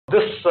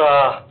This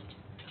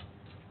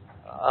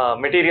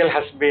material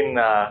has been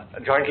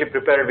jointly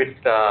prepared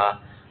with a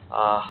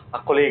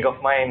colleague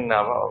of mine,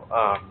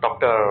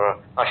 Dr.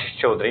 Ashish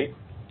Chaudhary.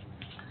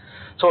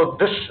 So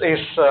this is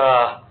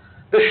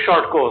this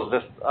short course,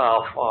 this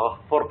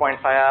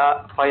 4.5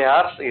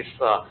 hours is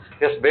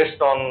just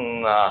based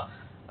on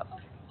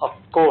a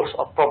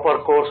proper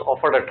course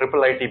offered at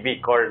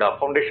IIIT-B called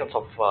Foundations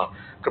of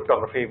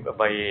Cryptography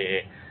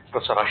by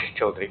Professor Ashish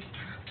Chaudhary.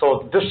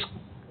 So this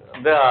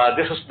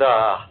is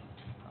the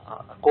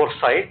course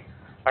site,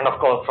 and of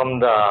course from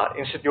the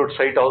institute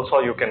site also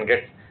you can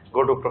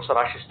go to Professor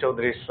Ashish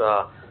Chaudhary's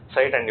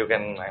site, and you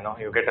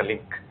get a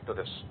link to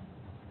this.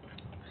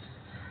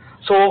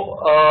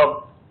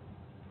 So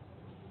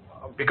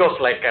because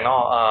as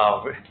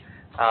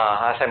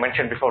I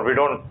mentioned before, we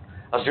don't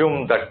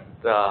assume that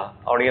the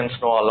audience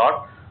know a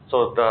lot,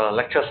 so the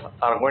lectures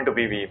are going to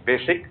be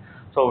basic.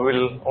 So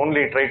we'll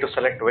only try to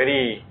select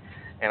very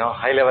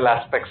high level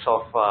aspects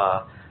of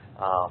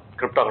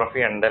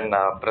cryptography and then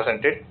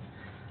present it.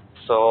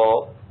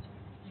 So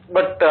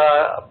but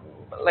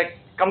like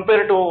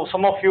compared to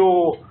some of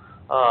you,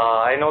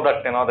 I know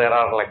that there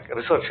are like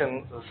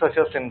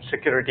researchers in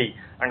security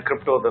and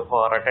crypto who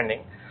are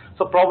attending.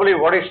 So probably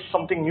what is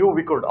something new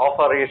we could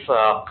offer is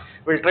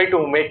we'll try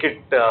to make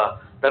it the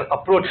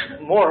approach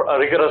more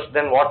rigorous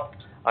than what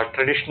a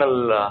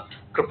traditional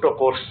crypto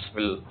course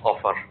will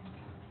offer.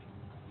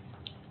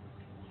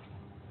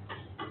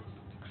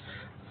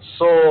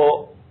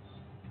 So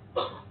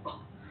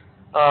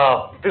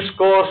this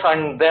course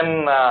and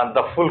then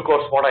the full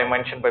course, what I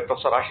mentioned by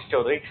Professor Ashish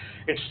Chaudhary,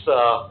 it's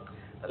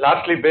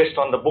largely based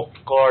on the book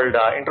called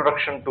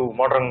Introduction to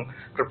Modern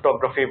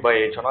Cryptography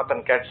by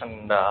Jonathan Katz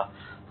and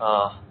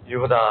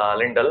Yehuda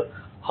Lindell.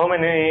 How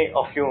many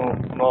of you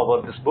know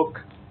about this book?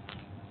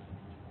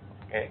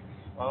 Okay.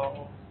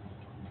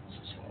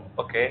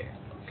 Okay,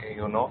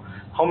 you know.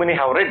 How many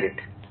have read it?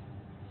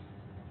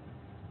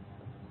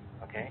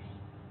 Okay.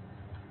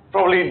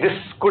 Probably this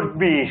could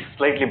be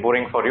slightly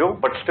boring for you,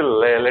 but still,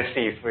 let's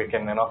see if we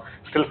can,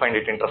 still find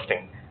it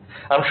interesting.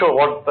 I'm sure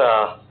what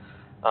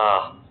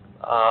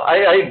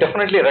I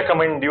definitely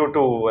recommend you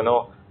to,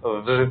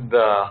 visit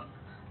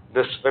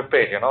this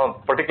webpage.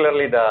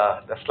 Particularly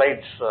the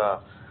slides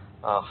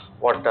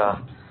what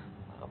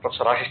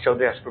Professor Ashish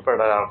Chaudhary has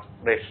prepared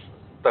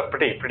they're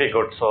pretty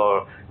good.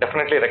 So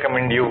definitely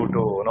recommend you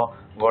to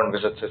go and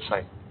visit this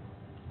site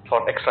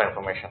for extra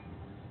information.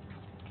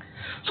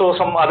 So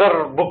some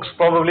other books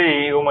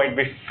probably you might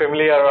be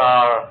familiar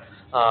are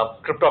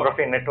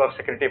Cryptography and Network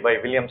Security by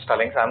William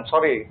Stallings. I'm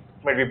sorry,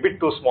 it might be a bit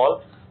too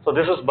small. So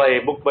this is by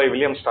book by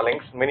William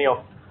Stallings. Many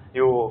of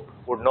you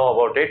would know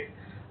about it.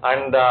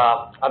 And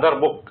other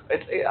book,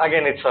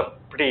 it's a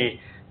pretty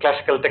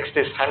classical text,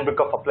 is Handbook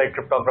of Applied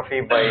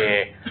Cryptography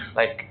by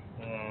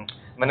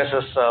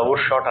Meneses,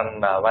 Urshot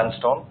and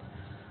Vanstone.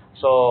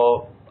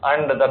 So,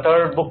 and the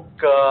third book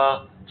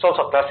is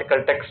also a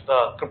classical text,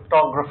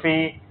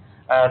 Cryptography,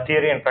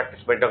 Theory and Practice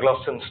by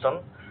Douglas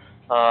Simpson.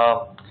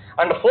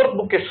 And the fourth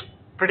book is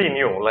pretty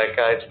new,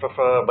 it's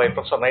by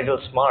Professor Nigel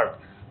Smart.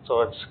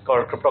 So it's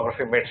called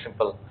Cryptography Made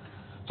Simple.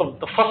 So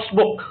the first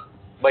book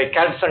by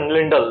Katz and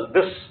Lindell,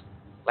 this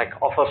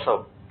offers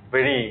a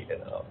very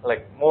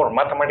more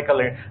mathematical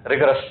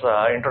rigorous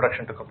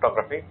introduction to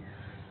cryptography.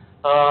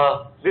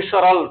 These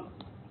are all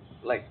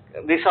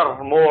these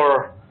are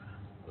more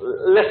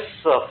less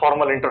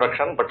formal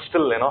introduction, but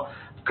still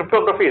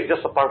cryptography is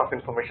just a part of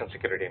information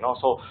security.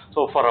 So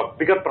for a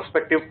bigger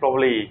perspective,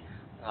 probably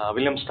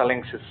William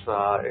Stallings is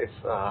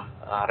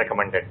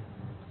recommended.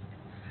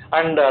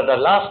 And the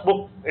last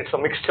book, it's a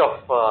mixture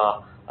of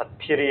a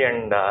theory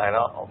and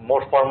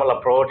more formal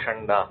approach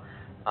and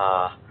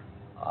a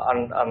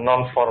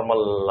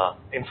non-formal,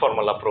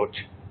 informal approach.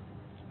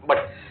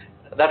 But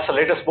that's the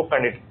latest book,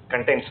 and it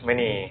contains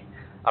many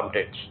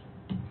updates.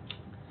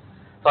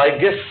 So I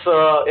guess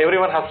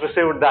everyone has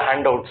received the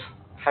handouts.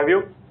 Have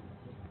you?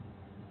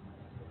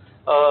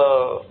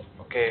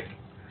 Okay.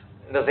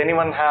 Does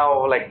anyone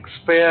have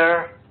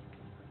spare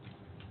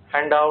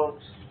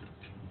handouts?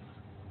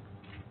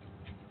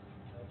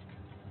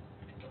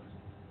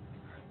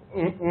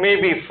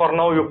 Maybe for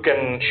now you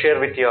can share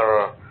with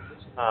your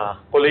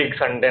colleagues,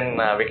 and then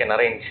we can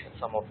arrange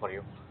some more for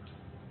you.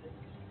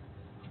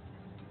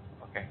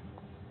 Okay.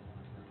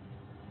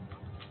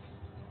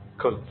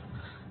 Cool.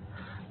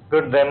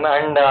 Good then.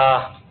 And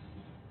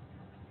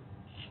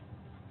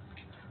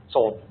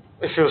so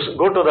if you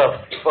go to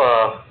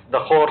the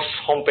course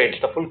homepage,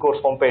 the full course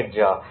homepage,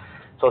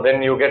 so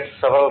then you get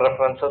several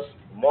references,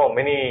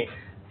 many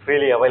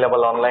freely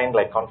available online,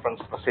 like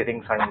conference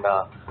proceedings and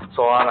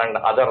so on, and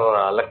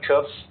other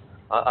lectures,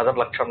 other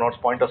lecture notes,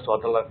 pointers to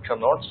other lecture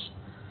notes.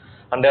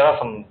 And there are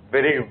some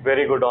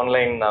very good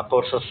online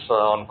courses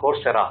on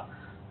Coursera.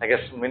 I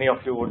guess many of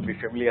you would be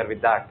familiar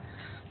with that.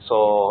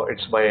 So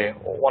it's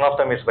one of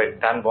them is by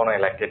Dan Bonai.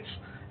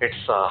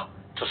 It's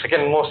the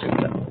second most.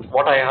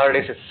 What I heard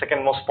is it's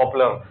second most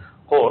popular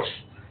course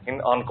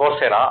on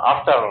Coursera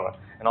after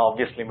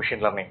obviously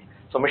machine learning.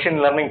 So machine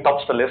learning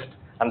tops the list,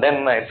 and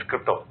then it's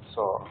crypto.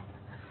 So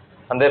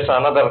And there's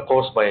another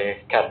course by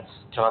Katz,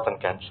 Jonathan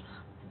Katz.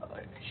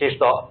 He's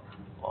the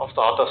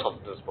authors of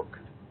this book.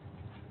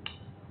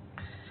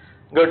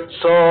 Good.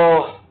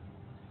 So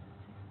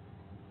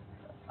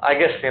I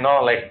guess,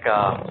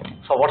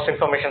 so what's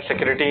information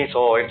security?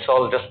 So it's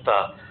all just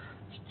a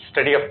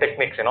study of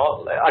techniques,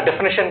 A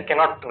definition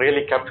cannot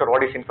really capture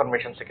what is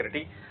information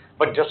security,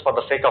 but just for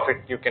the sake of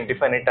it, you can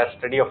define it as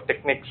study of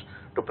techniques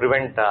to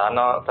prevent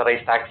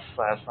unauthorized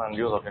access and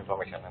use of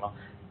information,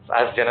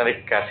 as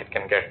generic as it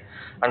can get.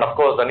 And of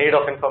course, the need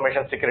of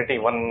information security,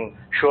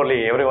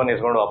 surely everyone is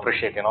going to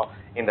appreciate,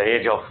 in the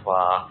age of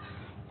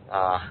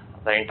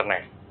the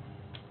internet.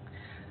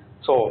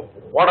 So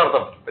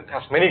it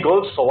has many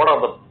goals. So what are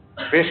the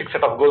basic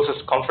set of goals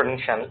is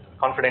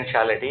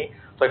confidentiality.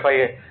 So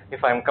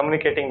if I'm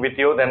communicating with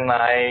you, then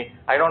I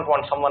don't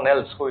want someone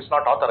else who is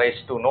not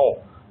authorized to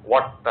know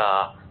what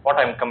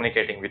I'm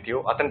communicating with you.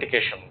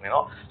 Authentication,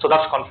 So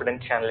that's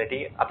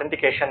confidentiality.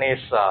 Authentication is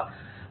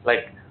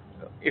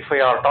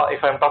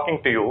if I'm talking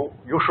to you,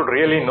 you should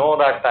really know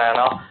that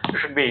you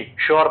should be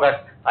sure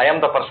that I am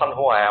the person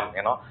who I am.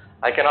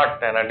 I cannot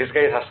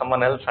disguise as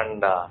someone else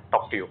and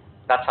talk to you.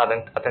 That's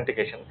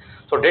authentication.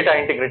 So data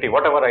integrity,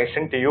 whatever I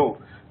send to you,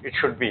 it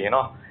should be,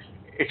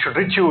 it should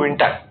reach you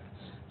intact.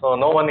 So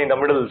no one in the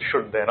middle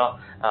should,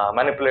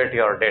 manipulate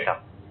your data.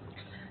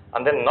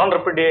 And then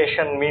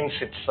non-repudiation means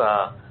it's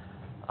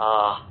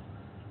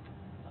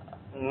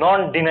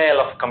non-denial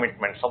of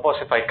commitment. Suppose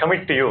if I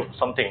commit to you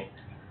something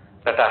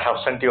that I have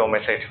sent you a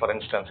message, for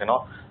instance,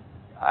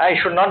 I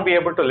should not be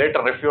able to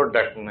later refute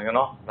that,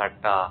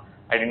 that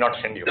I did not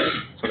send you.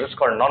 So this is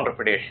called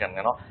non-repudiation.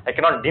 I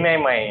cannot deny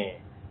my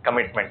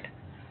commitment.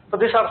 So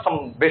these are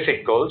some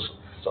basic goals.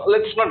 So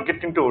let's not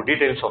get into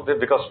details of this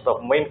because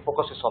the main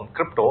focus is on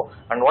crypto.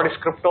 And what is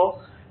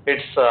crypto?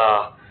 It's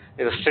a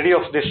study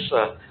of these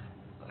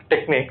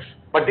techniques,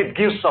 but it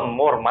gives some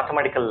more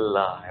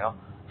mathematical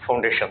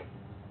foundation.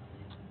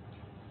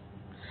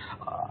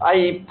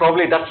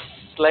 That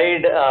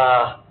slide,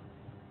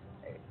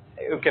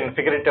 you can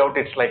figure it out.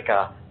 It's like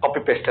a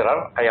copy-paste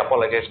error. I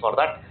apologize for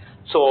that.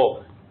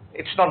 So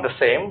it's not the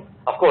same.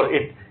 Of course,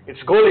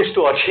 its goal is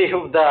to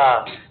achieve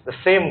the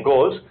same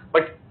goals,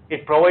 but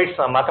it provides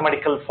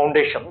mathematical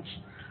foundations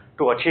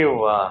to achieve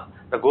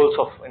the goals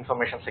of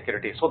information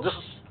security. So this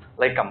is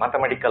like a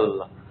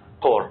mathematical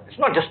core. It's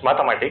not just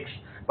mathematics,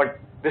 but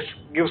this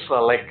gives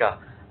like a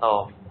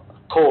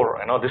core.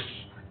 This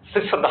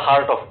sits at the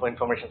heart of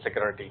information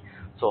security.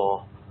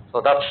 So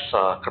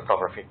that's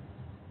cryptography.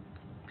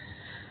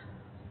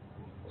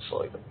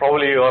 So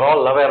probably you are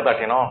all aware that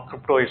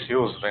crypto is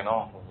used a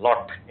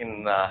lot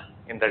in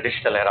the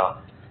digital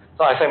era.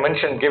 So as I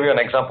mentioned, give you an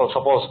example.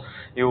 Suppose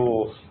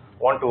you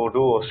want to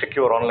do a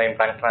secure online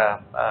bank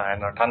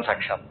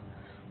transaction.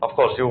 Of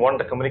course, you want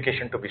the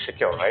communication to be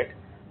secure, right?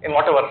 In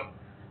whatever,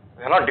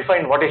 you have not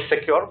defined what is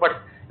secure, but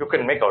you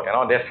can make out.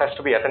 There has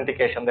to be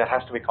authentication, there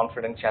has to be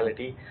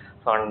confidentiality,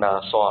 and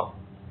so on.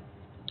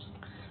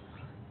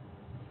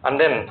 And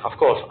then, of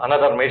course,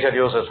 another major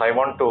use is I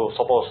want to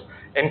suppose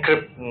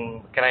encrypt.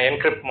 Can I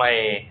encrypt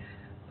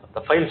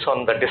the files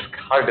on the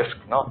hard disk?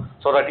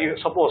 So that you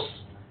suppose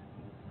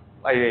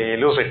I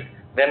lose it,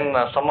 then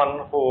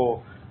someone who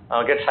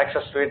gets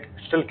access to it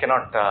still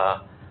cannot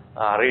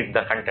read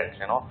the contents.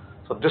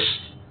 So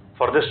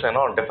for this,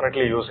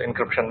 definitely use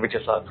encryption, which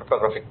is a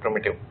cryptographic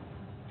primitive,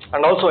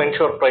 and also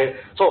ensure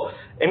So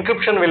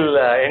encryption will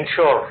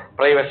ensure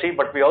privacy,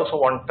 but we also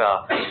want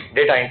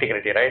data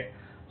integrity, right?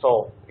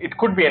 So it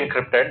could be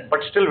encrypted, but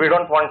still we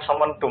don't want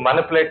someone to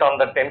manipulate on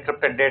that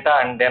encrypted data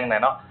and then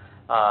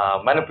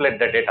manipulate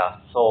the data.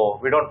 So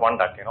we don't want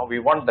that. We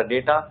want the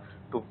data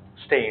to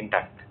stay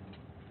intact.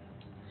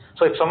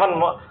 So if someone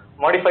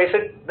modifies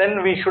it,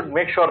 then we should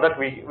make sure that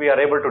we are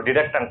able to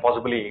detect and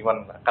possibly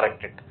even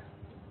correct it.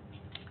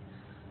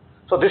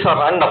 So these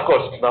are, and of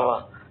course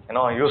the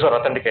user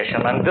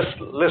authentication, and this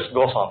list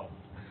goes on.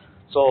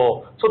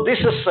 So this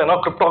is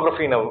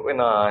cryptography in a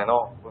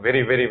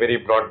very, very, very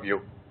broad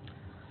view.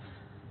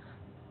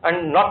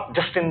 And not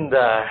just in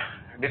the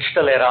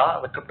digital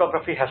era, the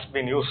cryptography has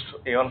been used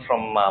even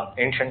from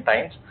ancient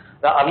times.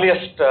 The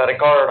earliest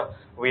record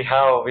we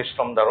have is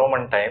from the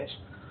Roman times.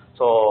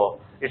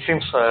 So it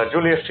seems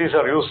Julius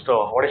Caesar used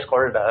what is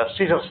called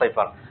Caesar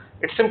cipher.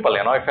 It's simple,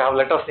 if you have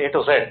letters A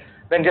to Z,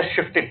 then just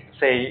shift it.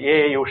 Say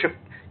A, you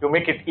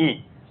make it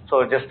E.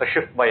 So just a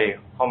shift by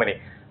how many?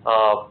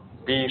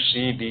 B,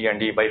 C, D, and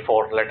D by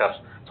 4 letters.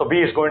 So B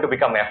is going to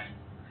become F,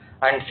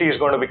 and C is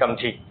going to become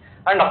G,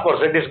 and of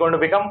course Z is going to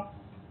become.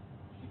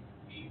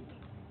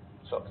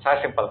 So it's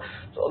as simple.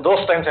 So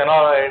those times,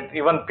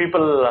 even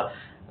people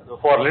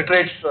who are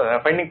literates,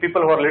 finding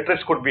people who are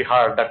literates could be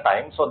hard that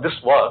time. So this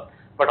worked,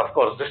 but of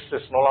course this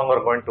is no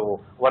longer going to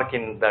work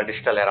in the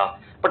digital era.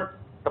 But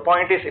the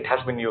point is, it has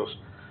been used.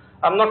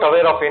 I'm not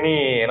aware of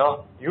any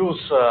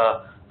use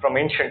from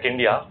ancient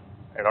India.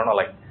 I don't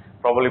know,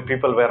 probably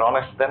people were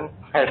honest then.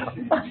 I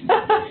don't know.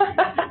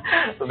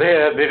 So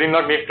they did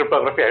not need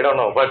cryptography. I don't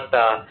know, but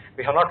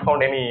we have not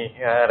found any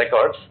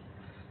records.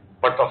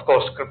 But of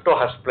course, crypto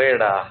has played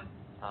a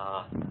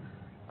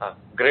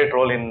great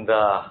role in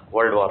the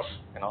world wars,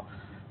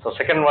 So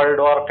Second World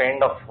War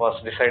kind of was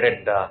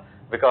decided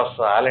because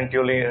Alan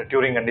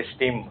Turing and his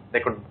team, they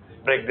could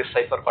break this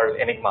cipher called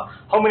Enigma.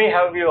 How many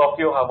of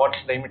you have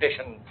watched the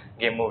Imitation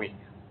Game movie?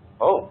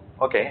 Oh,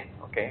 okay.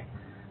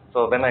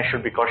 So then I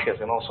should be cautious,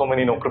 so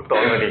many know crypto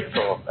already.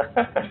 So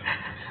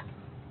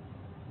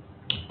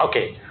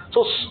okay,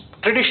 so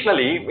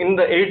traditionally in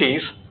the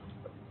 80s,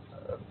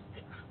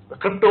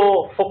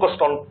 crypto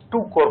focused on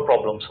two core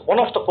problems. One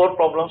of the core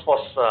problems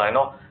was,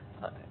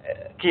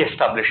 key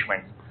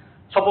establishment.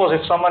 Suppose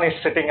if someone is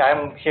sitting, I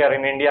am here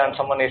in India and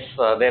someone is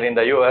there in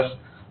the US,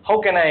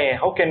 how can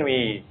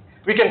we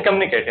can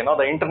communicate,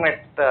 the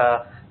internet,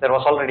 there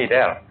was already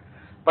there.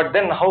 But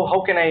then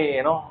how can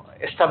I,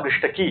 establish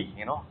the key,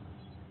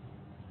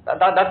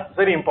 That's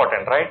very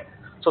important, right?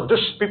 So this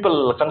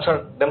people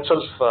concern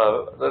themselves,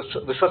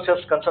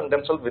 researchers concern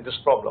themselves with this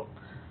problem.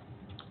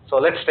 So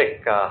let's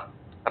take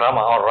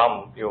Rama or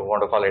Ram, you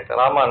want to call it,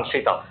 Rama and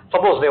Sita.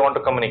 Suppose they want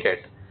to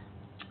communicate.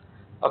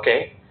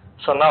 Okay,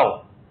 so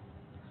now,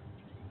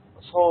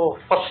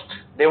 first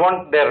they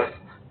want their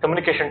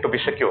communication to be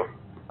secure,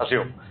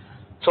 assume.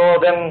 So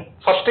then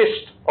first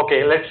is,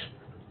 okay,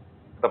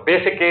 the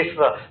basic is,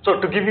 so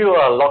to give you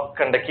a lock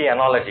and a key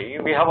analogy,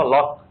 we have a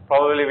lock,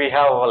 probably we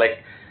have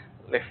like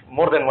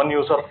more than one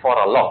user for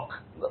a lock,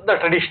 the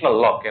traditional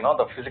lock,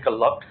 the physical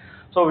lock.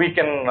 So we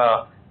can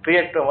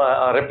create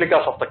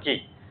replicas of the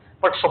key.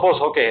 But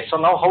suppose, okay, so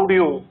now how do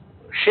you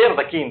share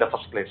the key in the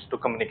first place to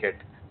communicate?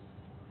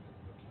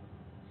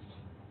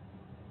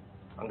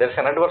 And there's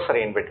an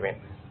adversary in between,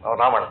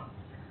 Raman.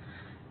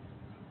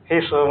 He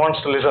wants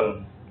to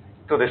listen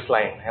to this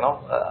line,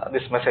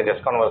 this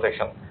messages,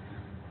 conversation.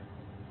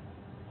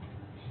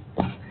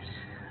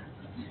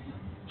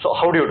 So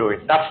how do you do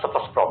it? That's the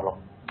first problem.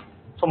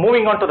 So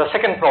moving on to the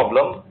second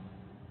problem.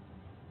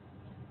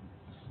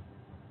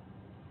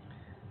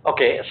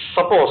 Okay,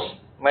 suppose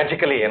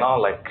magically,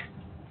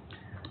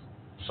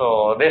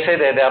 so they say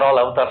they are all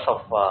avatars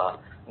of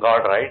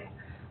God, right?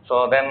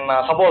 So then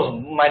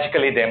suppose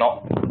magically they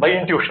know, by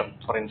intuition,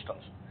 for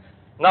instance.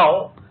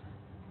 Now,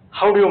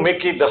 how do you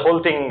make it, the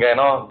whole thing,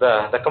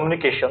 the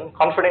communication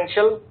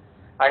confidential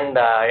and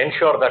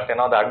ensure that,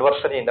 the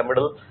adversary in the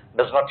middle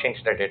does not change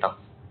the data?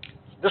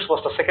 This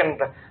was the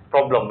second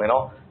problem,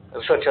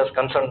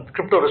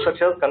 crypto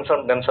researchers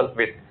concerned themselves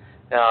with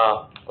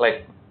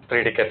like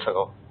 3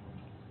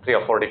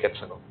 or 4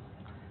 decades ago.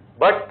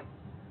 But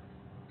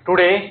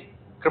today,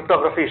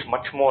 cryptography is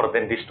much more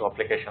than these two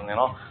applications,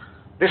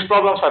 These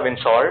problems have been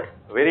solved,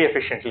 very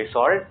efficiently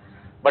solved,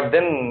 but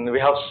then we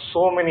have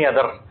so many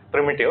other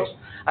primitives,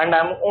 and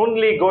I'm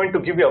only going to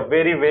give you a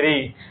very,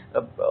 very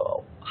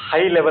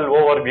high-level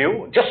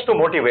overview just to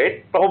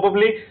motivate.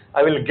 Probably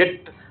I will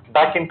get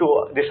back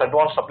into this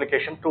advanced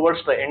application towards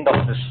the end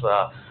of this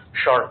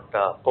short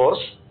course.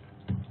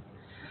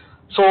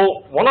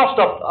 So one of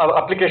the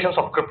applications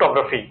of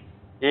cryptography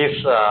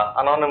is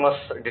anonymous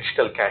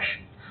digital cache.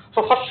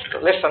 So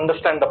first, let's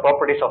understand the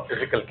properties of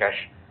physical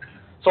cache.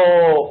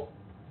 So,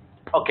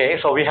 okay,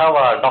 so we have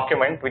a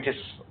document which is,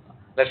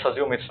 let's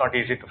assume it's not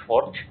easy to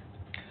forge.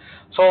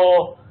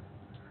 So,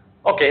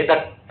 okay,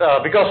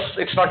 that because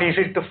it's not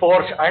easy to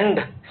forge and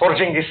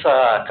forging is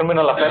a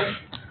criminal offense.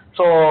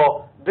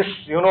 So this,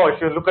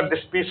 if you look at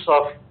this piece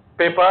of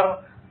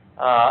paper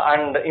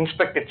and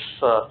inspect its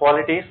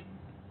qualities,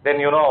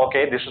 then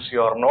okay, this is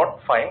your note,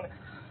 fine.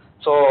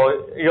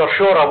 So you're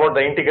sure about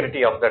the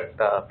integrity of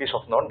that piece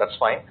of note, that's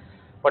fine.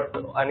 But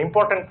an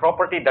important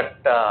property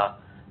that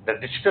the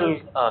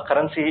digital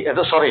currency,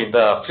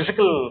 the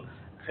physical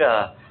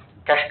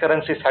cash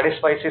currency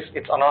satisfies is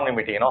its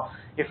anonymity.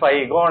 If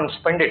I go and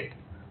spend it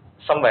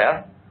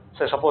somewhere,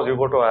 say suppose you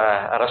go to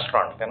a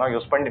restaurant,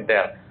 you spend it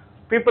there,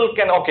 people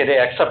can, okay, they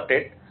accept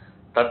it.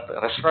 That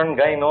restaurant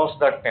guy knows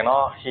that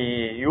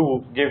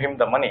you give him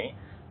the money,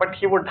 but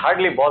he would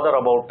hardly bother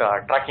about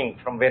tracking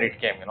from where it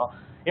came.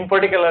 In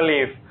particularly,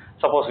 if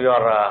suppose you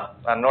are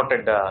a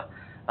noted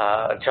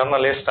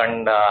journalist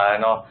and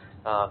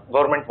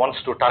government wants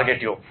to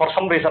target you for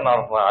some reason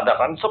or other,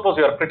 and suppose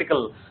you are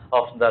critical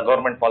of the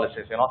government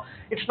policies,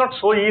 it's not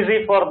so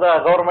easy for the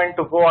government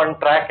to go and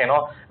track,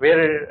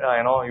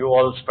 where you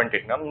all spent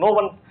it. No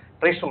one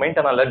tries to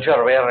maintain a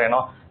ledger where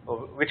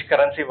which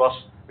currency was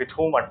with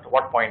whom at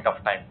what point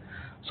of time.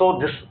 So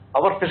this,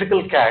 our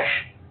physical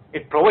cache,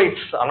 it provides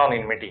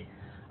anonymity.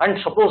 And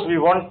suppose we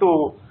want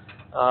to,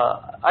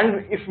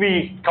 and if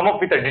we come up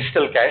with a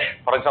digital cache,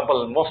 for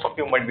example, most of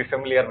you might be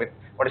familiar with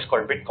what is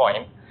called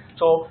Bitcoin.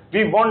 So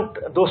we want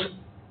those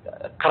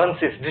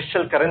currencies,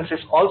 digital currencies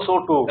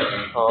also to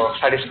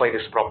satisfy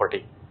this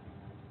property.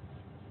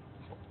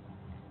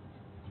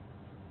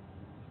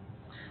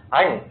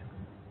 And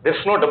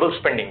there's no double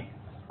spending.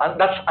 And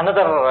that's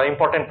another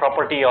important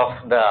property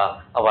of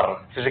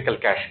our physical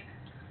cache.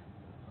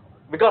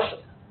 Because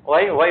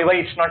why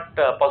it's not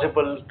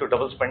possible to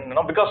double spend?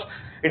 Because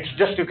it's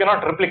just, you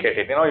cannot replicate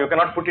it. You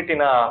cannot put it in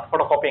a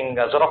photocopying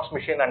Xerox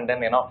machine and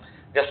then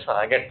just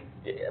get,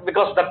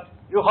 because that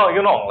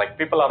like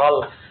people are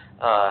all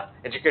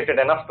educated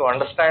enough to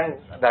understand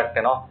that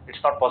it's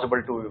not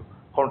possible to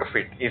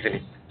counterfeit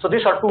easily. So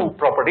these are two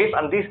properties,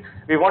 and these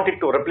we wanted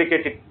to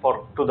replicate it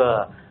to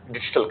the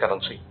digital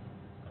currency.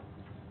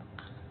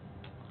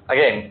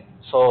 Again,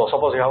 so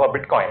suppose you have a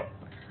Bitcoin,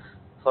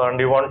 so and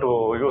you want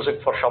to use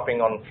it for shopping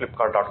on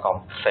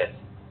Flipkart.com, say.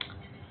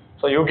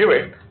 So you give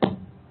it.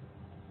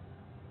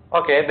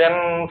 Okay,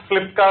 then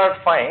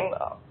Flipkart, fine.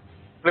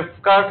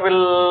 Flipkart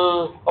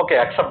will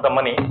accept the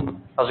money.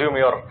 Assume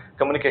your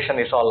communication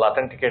is all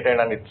authenticated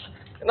and it's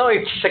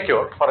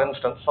secure. For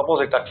instance,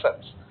 suppose it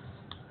accepts.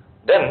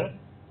 Then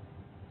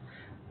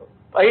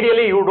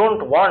ideally you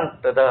don't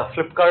want the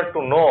Flipkart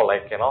to know,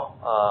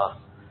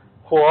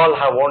 who all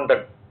have owned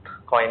that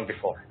coin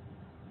before.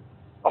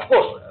 Of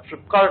course,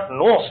 Flipkart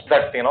knows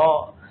that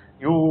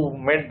you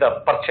made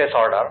the purchase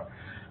order,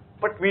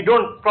 but we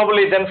don't,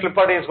 probably then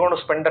Flipkart is going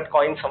to spend that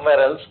coin somewhere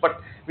else,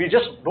 but we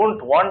just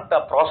don't want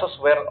a process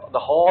where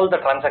all the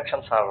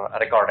transactions are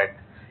recorded.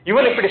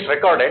 Even if it is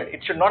recorded,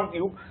 it should not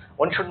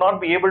one should not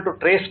be able to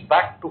trace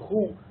back to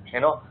who,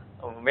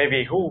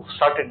 maybe who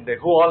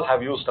all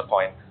have used the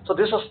coin. So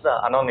this is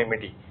the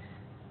anonymity.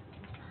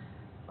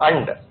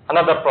 And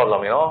another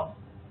problem,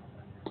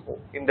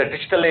 in the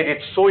digital age,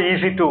 it's so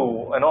easy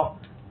to,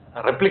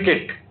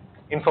 replicate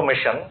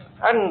information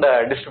and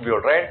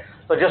distribute, right?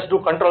 So just do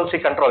Control-C,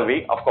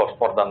 Control-V, of course,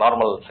 for the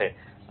normal, say,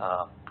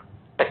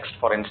 text,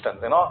 for instance,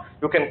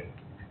 you can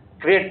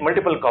create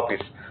multiple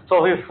copies.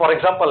 So if, for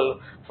example,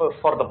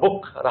 for the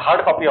book, the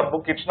hard copy of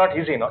book, it's not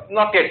easy, not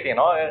yet,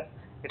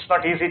 it's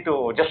not easy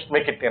to just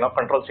make it,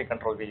 Control-C,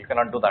 Control-V, you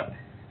cannot do that.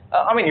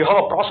 I mean, you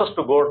have a process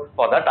to go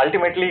for that.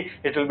 Ultimately,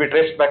 it will be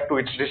traced back to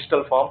its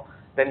digital form,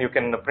 then you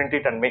can print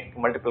it and make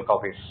multiple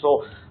copies.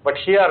 So, but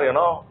here,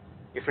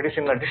 if it is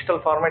in a digital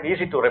format,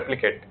 easy to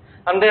replicate.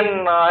 And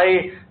then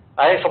I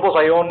suppose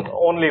I own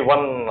only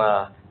one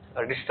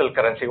digital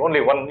currency, only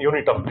one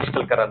unit of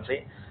digital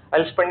currency.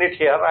 I'll spend it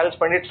here, I'll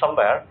spend it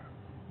somewhere.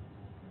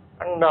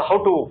 And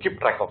how to keep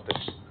track of this?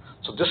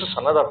 So this is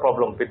another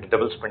problem with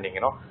double spending,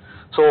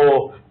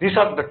 So these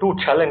are the two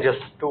challenges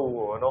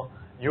to,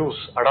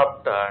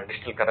 adopt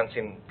digital currency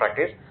in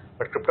practice,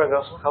 but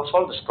cryptographers have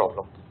solved this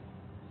problem.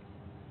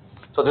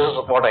 So this is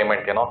what I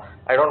meant,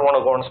 I don't want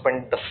to go and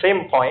spend the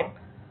same coin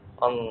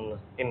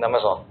in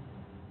Amazon.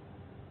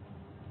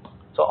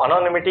 So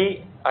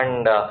anonymity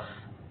and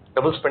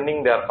double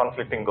spending, they are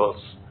conflicting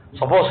goals.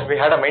 Suppose we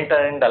had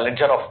maintained a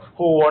ledger of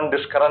who owned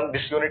this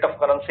unit of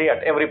currency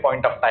at every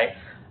point of time,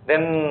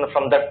 then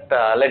from that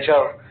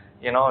ledger,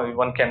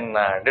 one can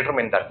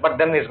determine that. But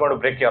then it's going to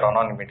break your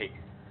anonymity.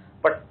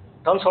 But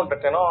turns out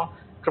that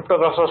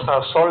cryptographers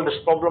have solved this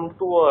problem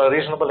to a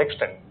reasonable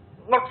extent.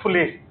 Not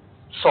fully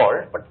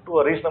solved, but to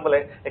a reasonable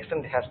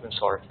extent it has been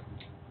solved.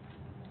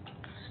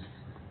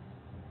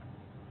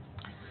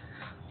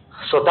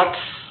 So that's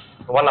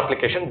one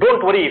application.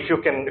 Don't worry if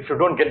you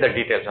don't get the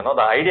details.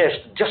 The idea is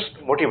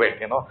just motivate.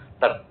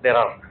 That there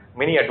are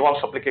many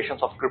advanced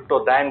applications of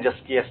crypto than just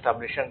key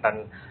establishment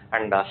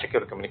and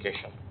secure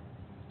communication.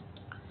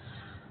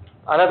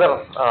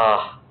 Another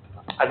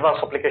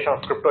advanced application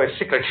of crypto is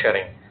secret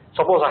sharing.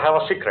 Suppose I have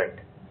a secret.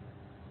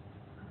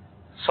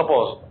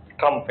 Suppose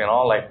Trump,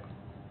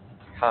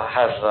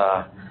 has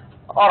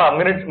or a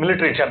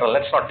military general.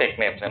 Let's not take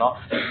names.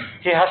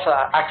 He has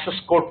access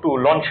code to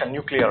launch a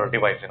nuclear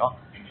device.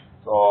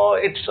 So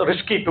it's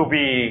risky to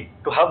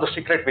have the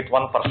secret with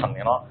one person,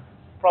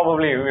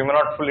 Probably we may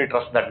not fully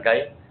trust that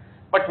guy,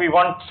 but we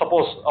want,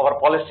 suppose our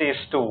policy is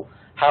to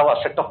have a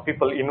set of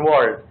people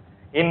involved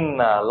in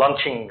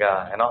launching,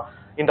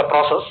 in the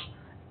process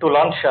to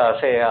launch,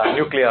 say, a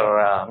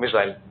nuclear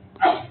missile.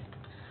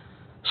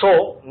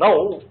 So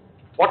now,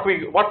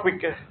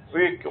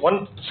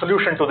 one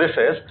solution to this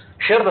is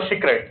share the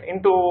secret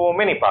into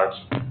many parts,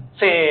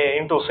 say,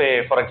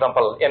 for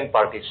example, n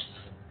parties.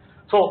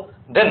 So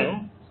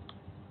then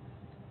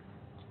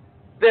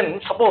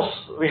suppose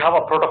we have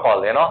a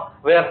protocol,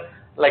 where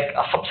like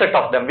a subset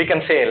of them, we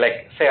can say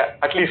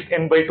at least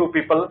n by 2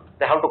 people,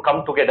 they have to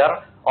come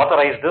together,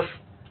 authorize this,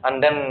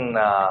 and then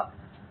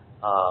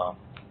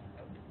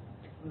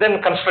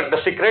construct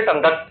the secret,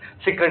 and that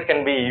secret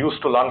can be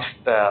used to launch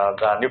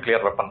the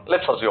nuclear weapon.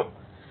 Let's assume.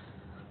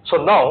 So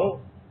now,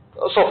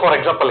 for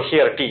example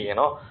here T,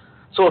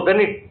 so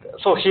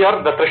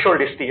here the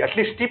threshold is T. At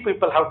least T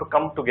people have to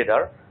come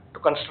together to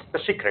construct the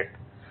secret.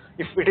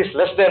 If it is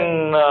less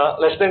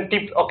than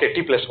T, okay,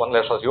 T plus 1,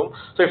 let's assume.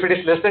 So if it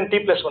is less than T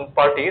plus 1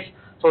 parties,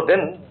 so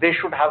then they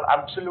should have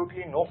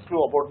absolutely no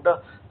clue about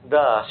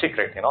the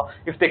secret.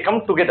 If they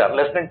come together,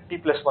 less than T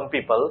plus 1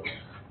 people,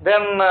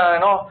 then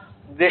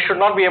they should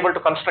not be able to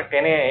construct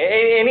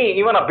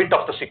even a bit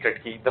of the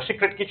secret key. The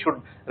secret key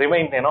should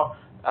remain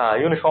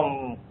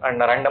uniform and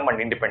random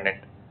and independent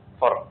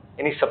for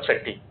any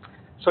subset T.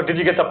 So did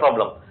you get the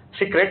problem?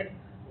 Secret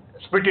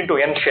split into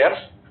n shares.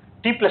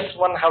 T plus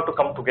 1 have to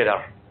come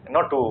together,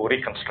 to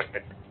reconstruct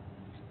it.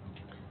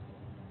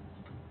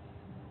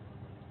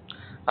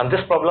 And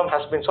this problem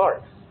has been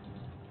solved.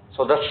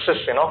 So this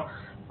is,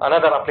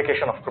 another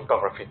application of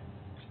cryptography.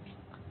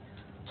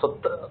 So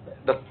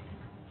the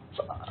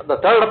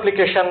third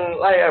application,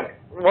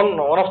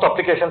 one of the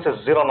applications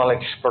is zero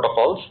knowledge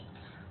protocols.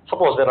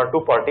 Suppose there are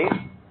two parties,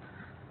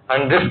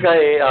 and this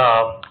guy,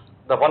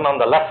 the one on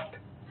the left,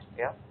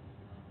 yeah,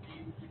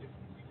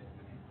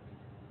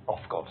 of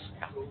course,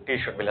 yeah, T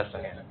should be less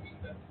than N.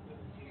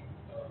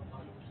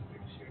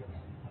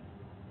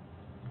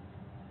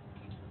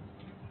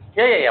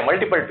 Yeah,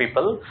 multiple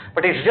people,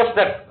 but it's just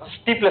that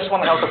T plus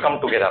 1 have to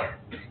come together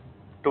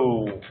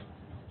to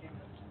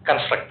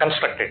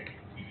construct it.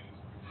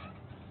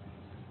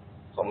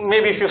 So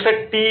maybe if you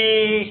set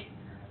T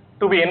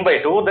to be N by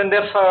 2, then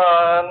there's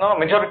no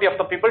majority of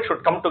the people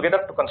should come together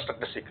to construct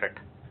the secret.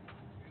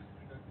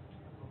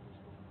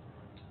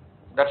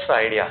 That's the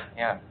idea,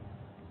 yeah.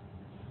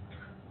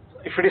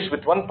 If it is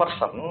with one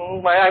person,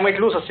 I might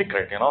lose a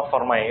secret,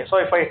 for my, so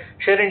if I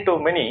share into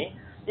many,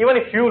 even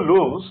if you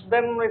lose,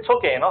 then it's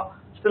okay,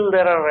 still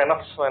there are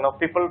enough,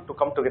 people to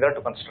come together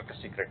to construct a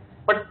secret.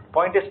 But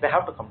point is, they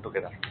have to come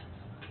together.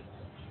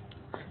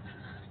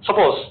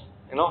 Suppose,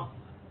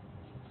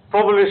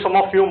 probably some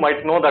of you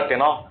might know that,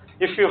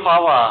 if you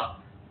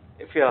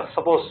have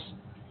suppose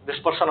this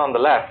person on the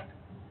left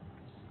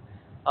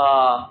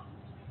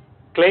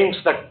claims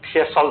that he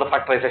has solved the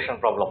factorization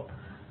problem.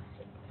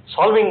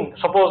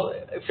 Suppose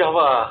if you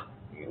have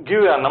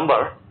give a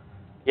number,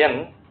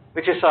 n,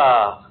 which is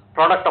a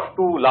product of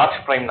two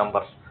large prime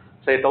numbers,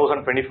 say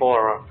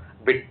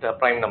 1024-bit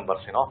prime numbers,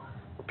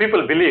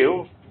 people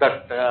believe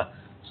that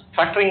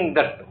factoring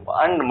that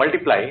and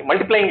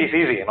multiplying is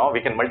easy,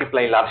 we can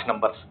multiply large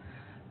numbers,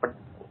 but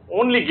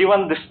only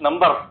given this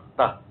number,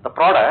 the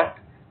product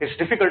is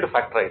difficult to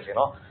factorize,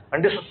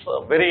 and this is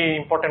a very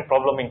important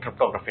problem in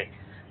cryptography.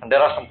 And there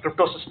are some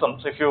crypto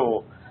systems, if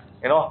you,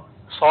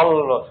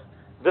 solve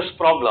this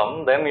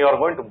problem, then you are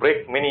going to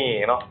break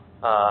many,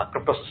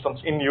 crypto systems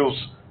in use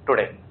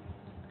today.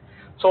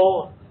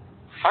 So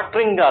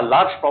factoring a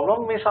large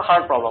problem is a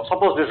hard problem.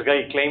 Suppose this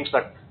guy claims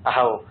that I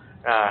have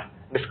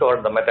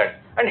discovered the method,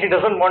 and he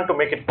doesn't want to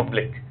make it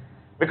public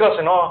because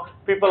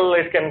people,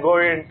 it can go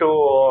into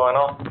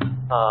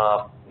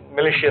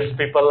malicious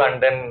people,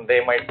 and then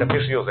they might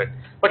misuse it.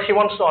 But he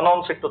wants to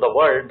announce it to the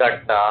world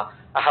that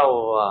I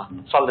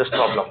have solved this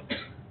problem.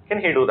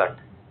 Can he do that?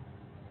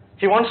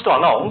 He wants to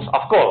announce,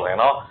 of course,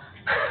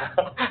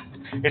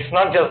 it's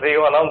not just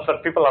you announce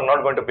that people are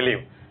not going to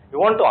believe. You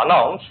want to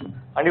announce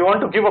and you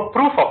want to give a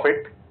proof of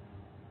it,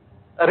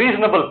 a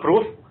reasonable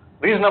proof,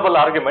 reasonable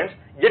arguments,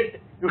 yet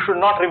you should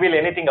not reveal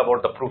anything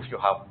about the proof you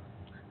have.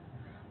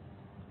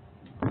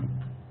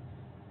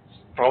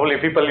 Probably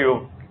people,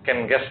 you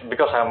can guess,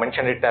 because I have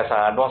mentioned it as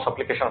an advanced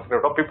application of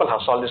crypto, people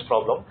have solved this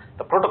problem.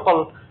 The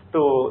protocol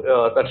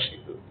that's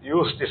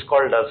used is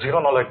called a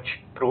zero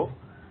knowledge proof.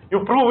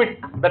 You prove it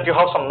that you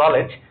have some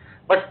knowledge,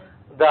 but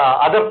the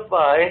other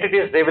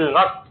entities, they will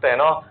not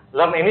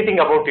learn anything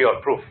about your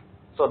proof.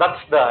 So that's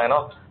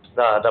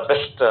the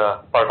best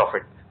part of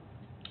it.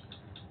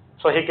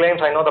 So he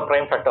claims, I know the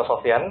prime factors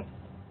of n.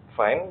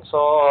 Fine.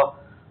 So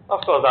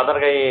of course the other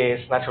guy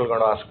is naturally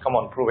going to ask, come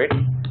on, prove it.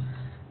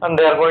 And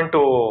they are going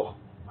to,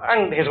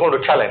 and he's going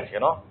to challenge,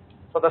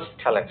 So that's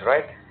challenge,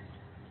 right?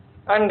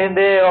 And then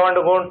they are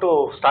going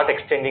to start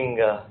exchanging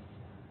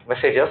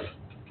messages.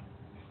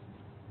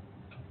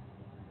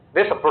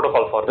 There's a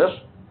protocol for this.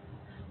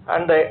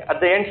 And at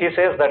the end he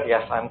says that,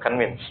 yes, I'm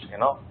convinced,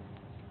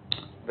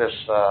 this,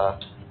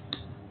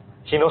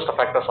 he knows the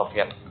factors of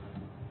n.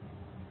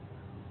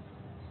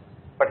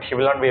 But he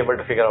will not be able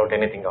to figure out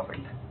anything of it.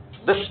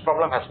 This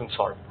problem has been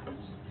solved.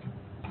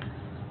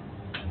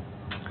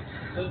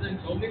 So then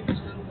so many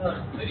systems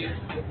are very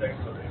unsafe right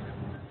now,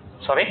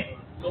 right? Sorry?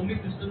 So many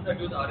systems that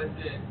use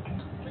RSA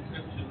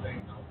encryption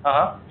right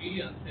now.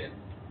 Really unsafe.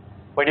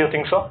 Why do you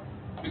think so?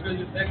 Because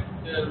you said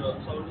they're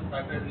solved the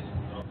factorization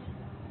problem.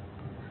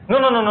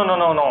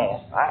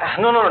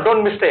 No,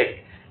 don't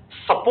mistake.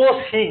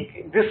 Suppose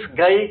this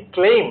guy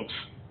claims,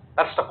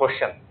 that's the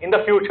question. In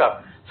the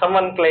future,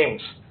 someone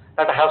claims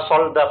that I have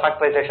solved the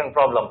factorization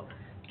problem.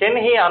 Can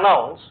he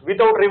announce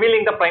without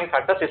revealing the prime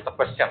factors is the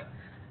question.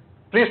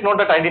 Please note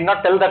that I did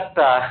not tell that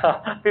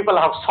people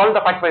have solved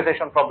the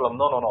factorization problem.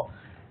 No.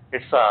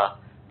 It's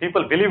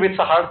people believe it's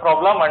a hard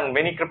problem, and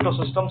many crypto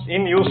systems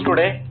in use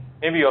today,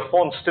 maybe your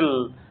phone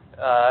still,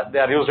 they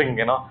are using,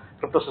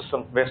 crypto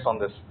systems based on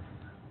this.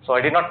 So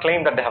I did not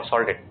claim that they have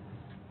solved it.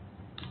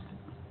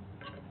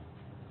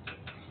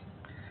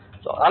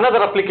 So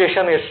another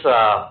application is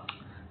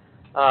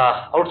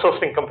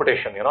outsourcing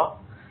computation,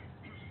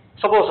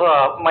 Suppose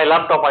my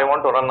laptop, I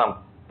want to run a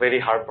very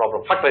hard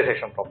problem,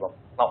 factorization problem.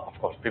 Now, of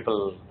course,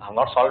 people have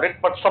not solved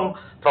it, but some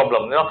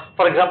problem,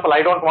 For example,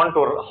 I don't want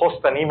to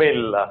host an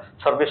email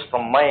service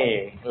from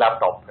my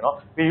laptop,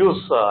 We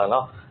use,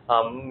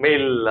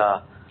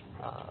 mail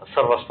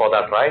servers for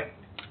that, right?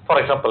 For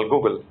example,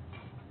 Google.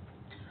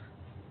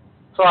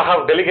 So I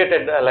have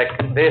delegated,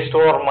 they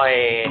store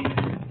my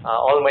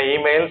all my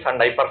emails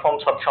and I perform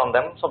search on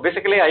them. So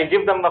basically, I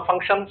give them a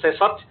function, say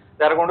search,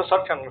 they are going to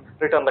search and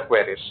return the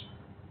queries.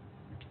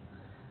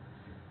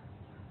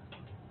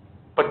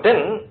 But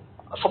then,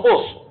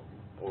 suppose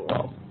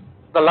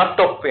the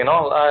laptop,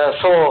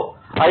 so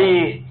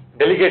I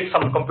delegate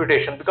some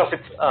computation because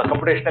it's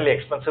computationally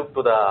expensive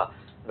to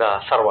the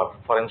server,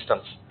 for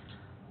instance.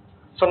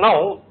 So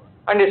now,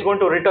 and it's going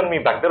to return me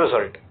back the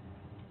result.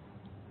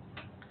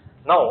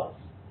 Now,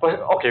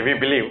 okay,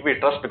 we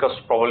trust because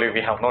probably we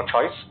have no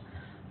choice,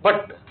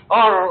 but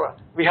or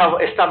we have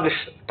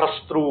established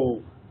trust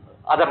through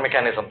other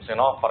mechanisms,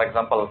 for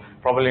example,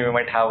 probably we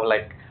might have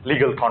like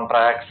legal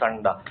contracts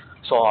and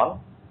so on.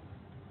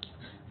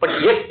 But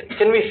yet,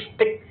 can we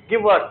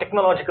give a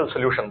technological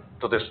solution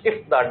to this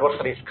if the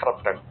adversary is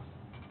corrupted?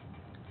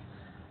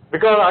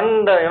 Because,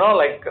 and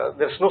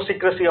there's no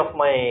secrecy of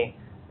my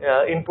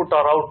input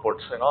or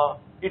outputs,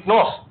 it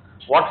knows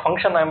what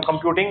function I am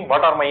computing,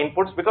 what are my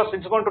inputs, because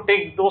it's going to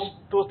take those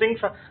two things,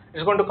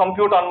 it's going to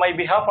compute on my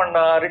behalf and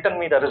return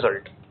me the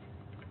result.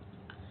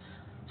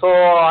 So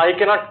I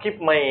cannot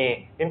keep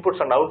my inputs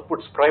and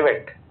outputs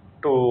private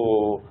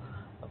to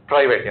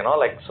private,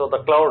 so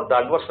the cloud, the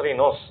adversary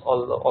knows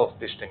all of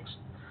these things.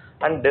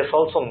 And there's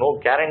also no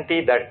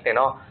guarantee that,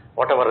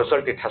 whatever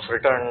result it has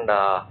returned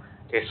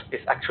is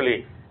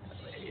actually,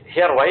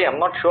 here why, I'm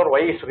not sure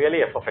why is really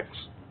f(x).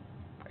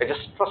 I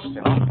just trust,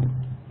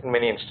 in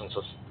many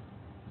instances.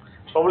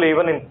 Probably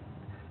even in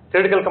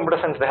theoretical computer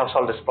science they have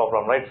solved this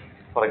problem, right?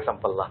 For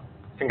example,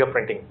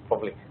 fingerprinting,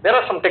 probably. There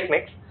are some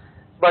techniques,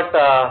 but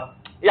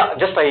yeah,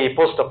 just I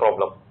posed the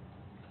problem.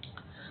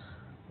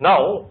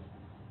 Now,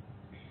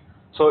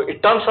 so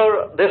it turns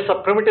out there's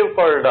a primitive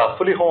called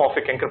fully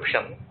homomorphic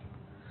encryption.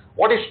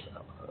 What is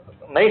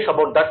nice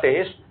about that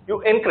is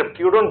you encrypt,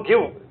 you don't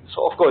give,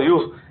 so of course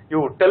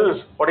you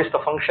tell what is the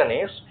function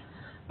is,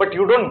 but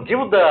you don't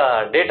give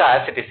the data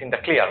as it is in the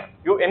clear,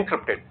 you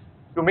encrypt it.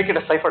 You make it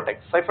a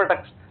ciphertext.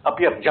 Ciphertext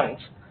appear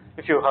junks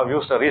if you have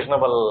used a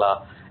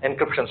reasonable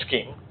encryption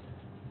scheme.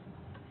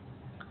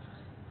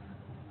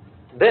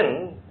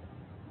 Then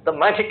the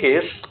magic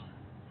is,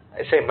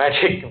 I say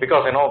magic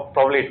because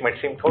probably it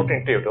might seem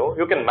counterintuitive.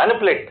 You can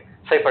manipulate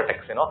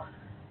ciphertext.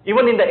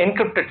 Even in the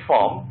encrypted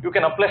form, you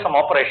can apply some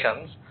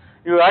operations.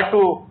 You add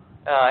to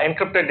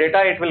encrypted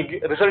data, it will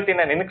result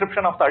in an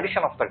encryption of the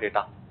addition of the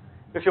data.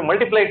 If you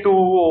multiply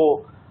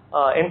two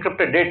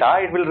encrypted data,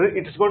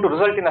 it is going to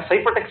result in a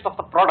ciphertext of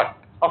the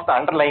product of the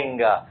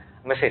underlying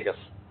messages.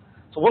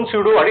 So once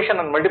you do addition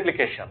and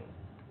multiplication,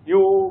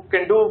 you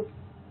can do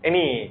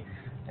any,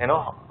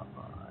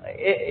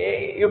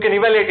 you can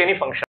evaluate any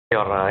function.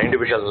 Your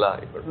individual,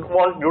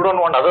 you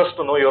don't want others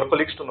to know, your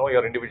colleagues to know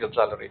your individual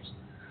salaries.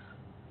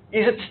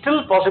 Is it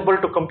still possible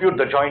to compute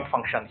the joint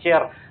function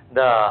here,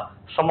 the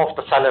sum of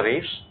the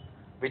salaries,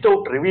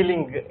 without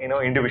revealing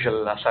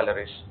individual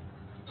salaries?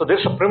 So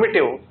there's a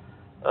primitive,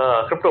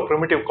 crypto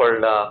primitive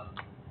called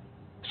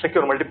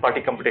secure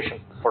multi-party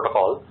computation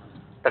protocol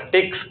that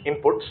takes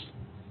inputs,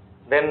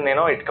 then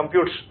it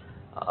computes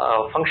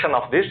a function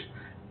of this,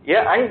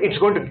 yeah, and it's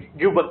going to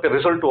give back the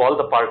result to all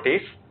the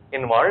parties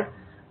involved,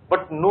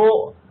 but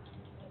no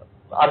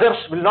others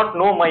will not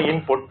know my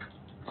input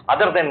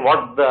other than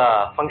what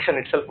the function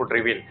itself would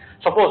reveal.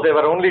 Suppose there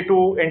were only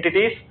two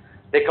entities,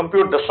 they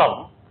compute the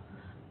sum.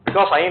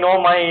 Because I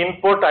know my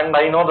input and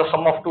I know the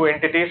sum of two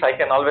entities, I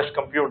can always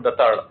compute the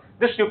third.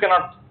 This you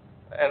cannot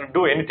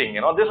do anything,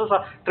 this is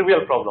a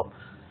trivial problem.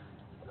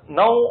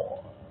 Now,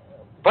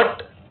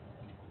 but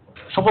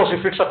suppose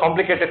if it's a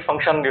complicated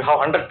function, you have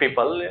 100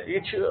 people,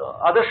 each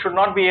other should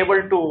not be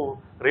able to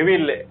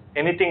reveal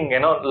anything,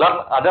 learn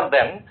other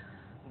than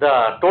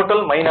the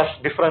total minus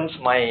difference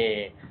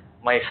my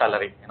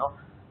salary,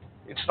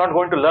 It's not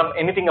going to learn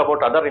anything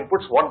about other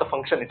inputs, what the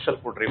function itself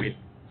would reveal.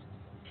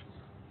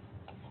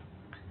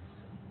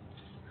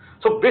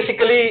 So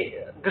basically,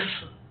 this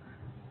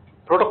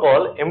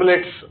protocol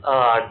emulates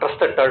a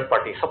trusted third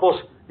party.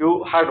 Suppose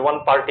you had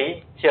one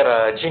party, here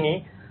a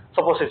genie,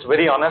 suppose it's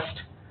very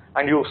honest,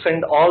 and you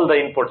send all the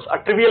inputs.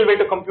 A trivial way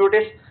to compute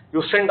is,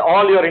 you send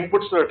all your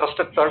inputs to a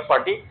trusted third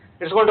party,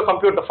 it's going to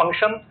compute the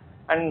function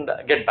and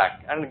get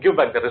back, and give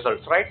back the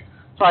results, right?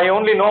 So I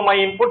only know my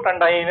input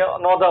and I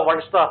know what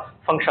is the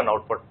function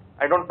output.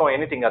 I don't know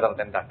anything other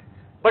than that.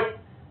 But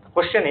the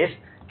question is,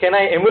 can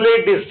I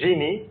emulate this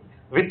genie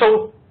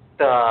without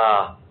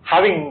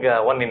having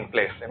one in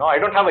place? I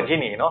don't have a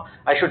genie.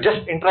 I should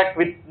just interact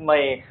with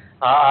my,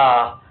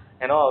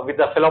 with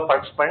the fellow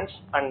participants,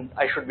 and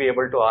I should be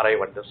able to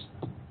arrive at this.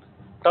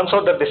 Turns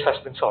out that this has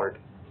been solved,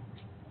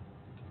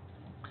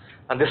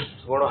 and this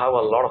is going to have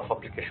a lot of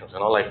applications.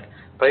 Like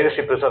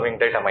privacy preserving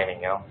data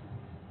mining.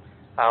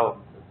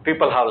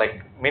 People have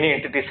many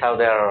entities have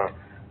their,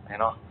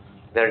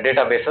 their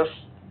databases.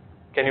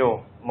 Can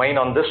you mine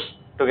on this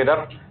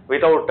together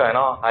without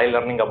I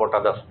learning about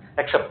others,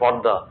 except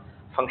what the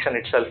function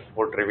itself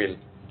would reveal?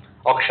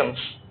 Auctions.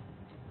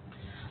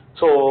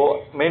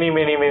 So many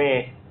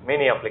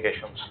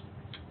applications.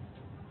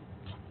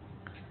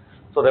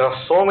 So there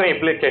are so many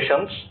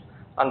applications,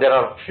 and there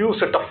are few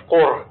set of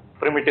core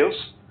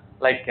primitives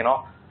like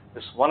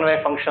this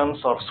one-way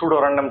functions or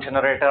pseudo-random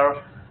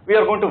generator. We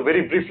are going to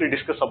very briefly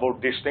discuss about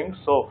these things.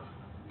 So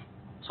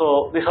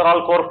these are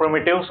all core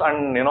primitives,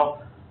 and and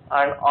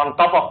on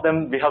top of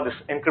them we have this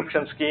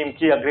encryption scheme,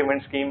 key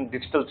agreement scheme,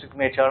 digital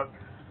signature,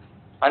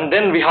 and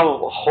then we have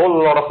a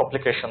whole lot of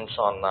applications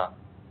on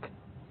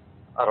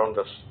around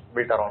this,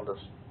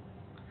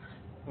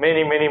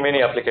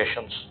 Many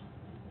applications.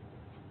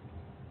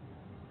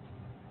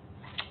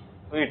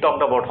 we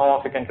talked about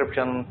homomorphic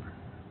encryption,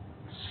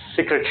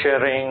 secret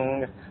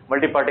sharing,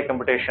 multi-party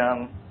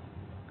computation.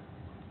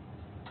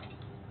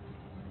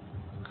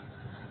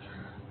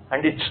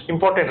 And it's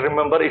important to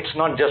remember, it's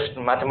not just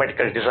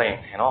mathematical design,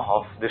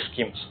 of these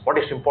schemes. What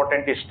is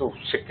important is to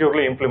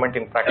securely implement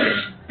in practice.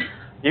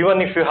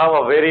 Even if you have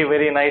a very,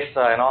 very nice,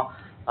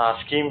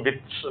 scheme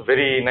with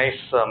very nice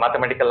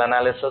mathematical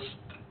analysis,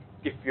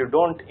 if you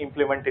don't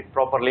implement it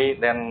properly,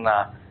 then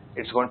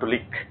it's going to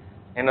leak.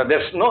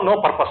 There's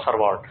no purpose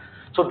served.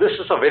 So this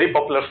is a very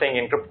popular saying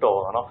in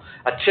crypto.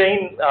 A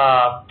chain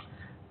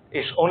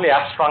is only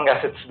as strong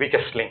as its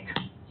weakest link.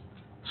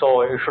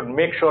 So you should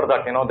make sure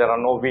that there are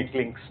no weak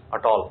links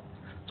at all.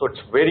 So it's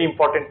very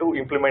important to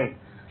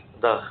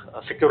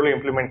securely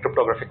implement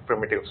cryptographic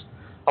primitives.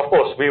 Of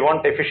course, we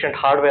want efficient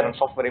hardware and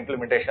software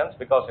implementations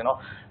because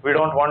we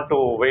don't want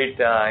to wait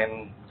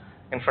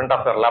in front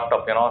of your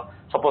laptop.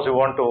 Suppose you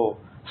want to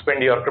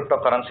spend your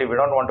cryptocurrency, we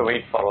don't want to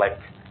wait for like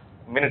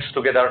minutes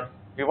together.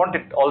 We want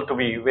it all to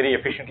be very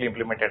efficiently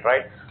implemented,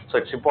 right? So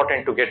it's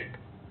important to get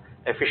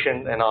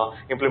efficient,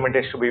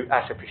 implementations to be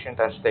as efficient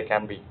as they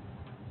can be.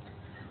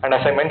 And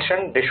as I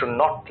mentioned, they should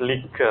not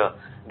leak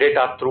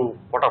data through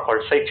what are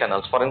called side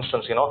channels. For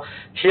instance,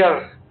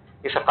 here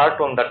is a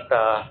cartoon that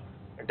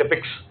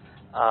depicts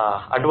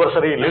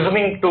adversary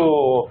listening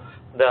to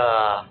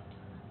the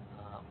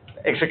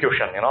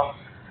execution.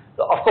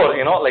 Of course,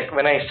 like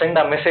when I send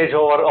a message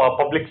over a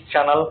public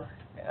channel,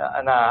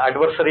 an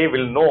adversary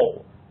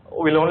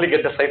will only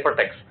get the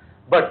ciphertext.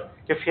 But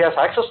if he has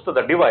access to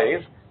the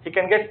device, he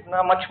can get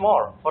much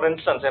more. For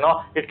instance,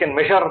 it can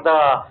measure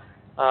the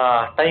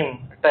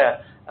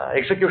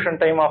execution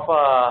time of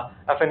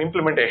an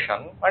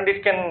implementation, and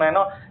it can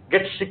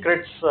get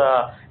secrets.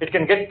 It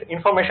can get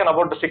information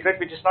about the secret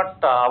which is not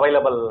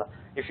available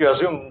if you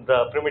assume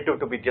the primitive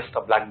to be just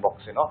a black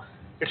box.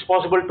 It's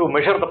possible to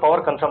measure the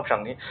power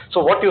consumption.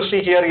 So what you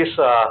see here is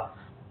a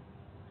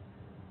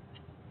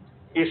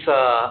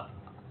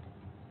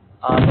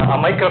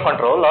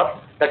microcontroller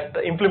that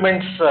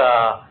implements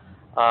a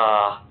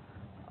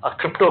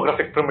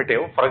cryptographic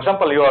primitive. For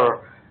example,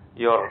 your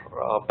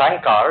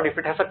bank card, if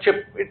it has a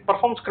chip, it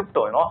performs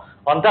crypto.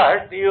 On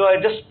that, you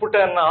just put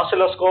an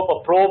oscilloscope, a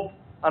probe,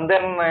 and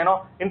then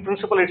in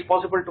principle, it's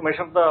possible to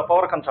measure the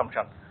power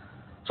consumption.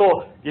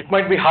 So it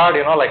might be hard,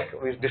 like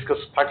we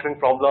discussed factoring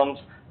problems,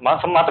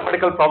 some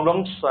mathematical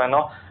problems,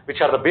 which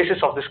are the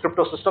basis of this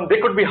crypto system. They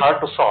could be hard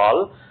to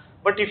solve,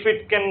 but if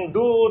it can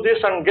do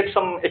this and get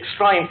some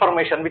extra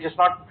information which is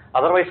not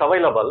otherwise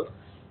available,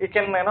 it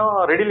can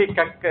readily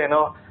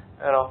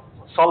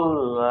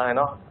solve,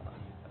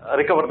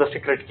 recover the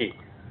secret key.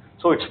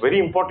 So it's very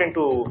important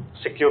to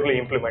securely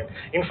implement.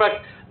 In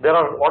fact, there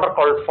are what are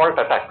called fault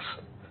attacks.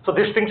 So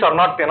these things are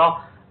not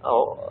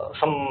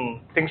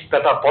some things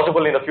that are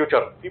possible in the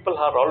future. People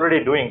are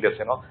already doing this.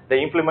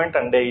 They implement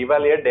and they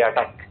evaluate, they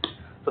attack.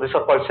 So these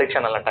are called side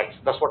channel attacks.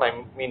 That's what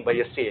I mean by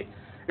SCA.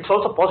 It's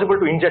also possible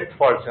to inject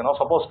faults.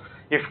 Suppose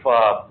if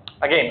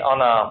again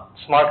on a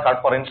smart card,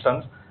 for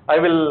instance, I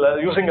will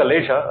using a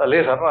laser,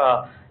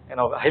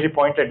 highly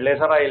pointed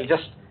laser, I'll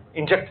just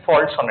inject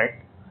faults on it,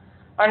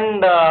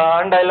 and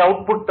I'll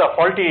output the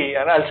faulty,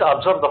 and I'll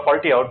observe the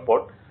faulty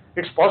output.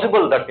 It's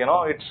possible that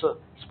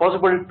it's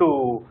possible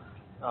to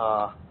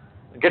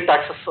get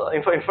access.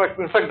 In fact,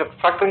 the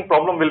factoring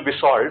problem will be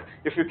solved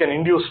if you can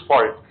induce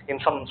fault in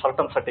some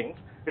certain settings.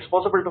 It's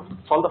possible to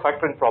solve the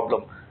factoring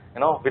problem,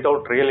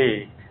 without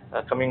really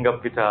coming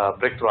up with a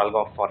breakthrough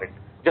algorithm for it,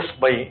 just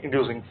by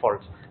inducing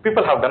faults.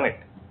 People have done it.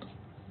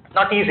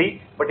 Not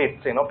easy, but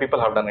it's people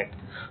have done it.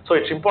 So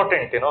it's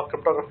important.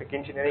 Cryptographic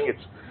engineering,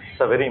 it's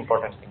a very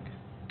important thing.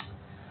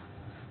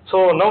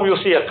 So now you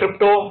see a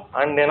crypto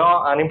and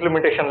an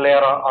implementation layer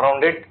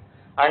around it,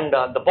 and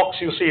the box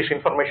you see is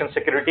information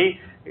security.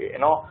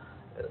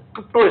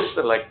 Crypto is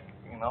like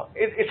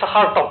it's a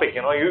hard topic.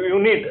 You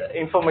need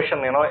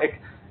information.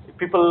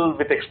 People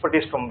with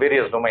expertise from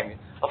various domains.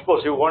 Of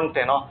course, you want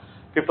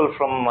people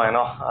from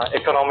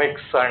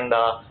economics and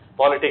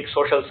politics,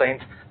 social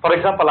science. For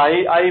example,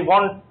 I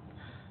want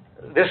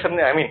this.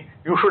 I mean,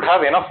 you should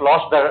have enough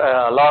laws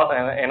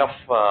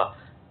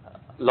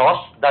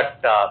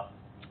that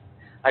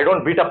I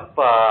don't beat up.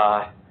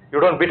 You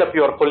don't beat up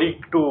your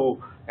colleague to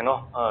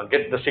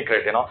get the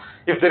secret.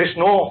 If there is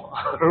no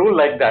rule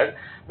like that,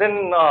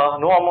 then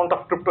no amount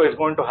of crypto is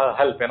going to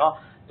help.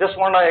 Just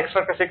want to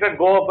extract a secret,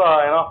 go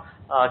up,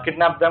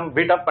 kidnap them,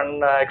 beat up,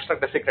 and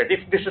extract a secret.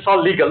 If this is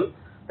all legal,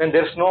 then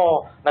there's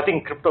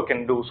nothing crypto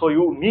can do. So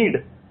you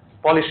need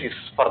policies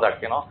for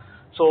that.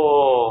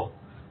 So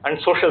and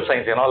social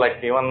science, like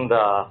even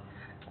the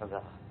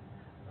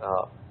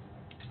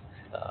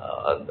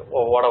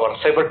whatever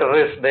cyber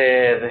terrorists,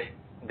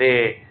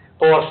 they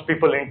coerce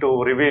people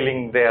into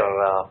revealing their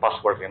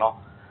password.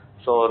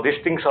 So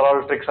these things are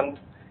all tricks, and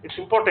it's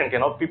important.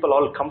 People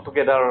all come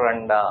together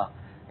and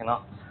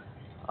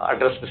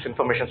address this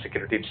information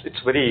security.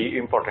 It's very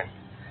important.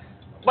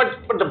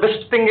 But the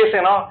best thing is,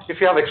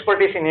 if you have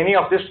expertise in any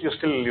of this,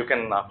 you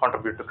can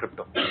contribute to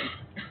crypto.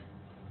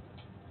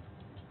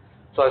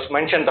 So as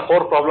mentioned, the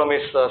core problem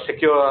is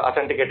secure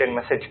authenticated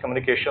message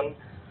communication,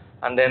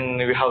 and then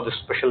we have the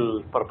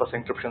special purpose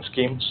encryption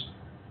schemes.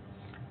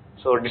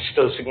 So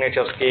digital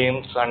signature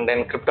schemes, and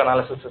then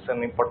cryptanalysis is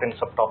an important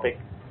subtopic.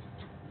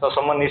 So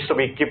someone needs to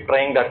keep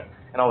trying that,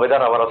 whether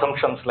our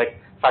assumptions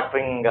like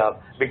factoring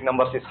big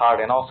numbers is hard.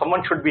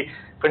 Someone should be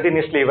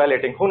continuously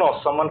evaluating. Who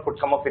knows? Someone could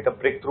come up with a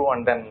breakthrough,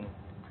 and then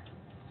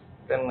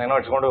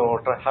it's going to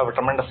have a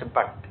tremendous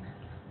impact.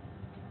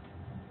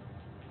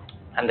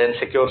 And then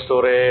secure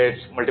storage,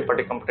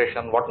 multi-party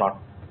computation, whatnot.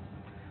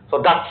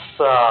 So that's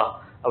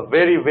a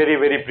very, very,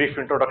 very brief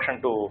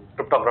introduction to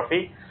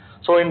cryptography.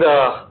 So in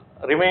the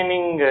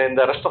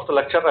rest of the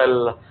lecture,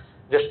 I'll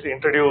just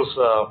introduce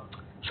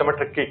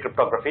symmetric key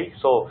cryptography.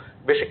 So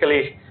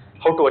basically,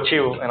 how to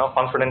achieve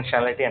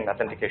confidentiality and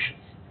authentication.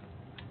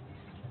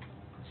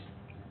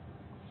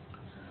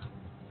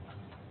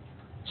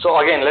 So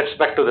again, let's go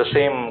back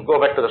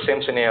to the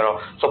same scenario.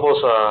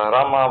 Suppose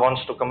Rama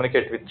wants to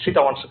communicate with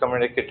Sita wants to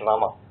communicate with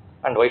Rama,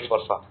 and vice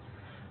versa.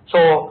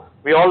 So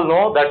we all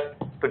know that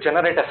to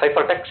generate a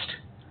ciphertext,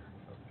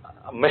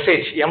 a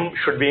message M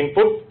should be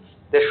input.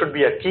 There should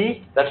be a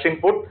key that's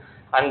input,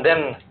 and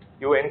then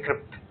you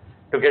encrypt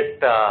to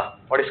get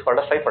what is called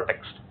a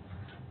ciphertext.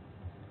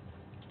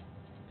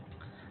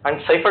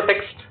 And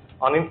ciphertext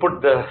on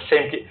input the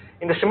same key.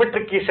 In the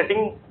symmetric key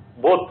setting,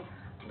 both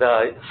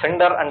the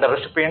sender and the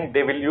recipient,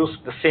 they will use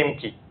the same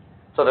key.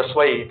 So that's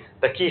why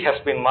the key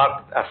has been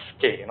marked as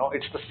K.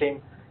 It's the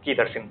same key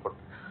that's input.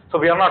 So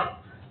we are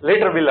not,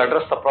 later we'll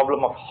address the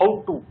problem of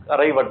how to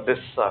arrive at this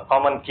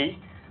common key.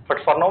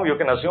 But for now, you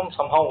can assume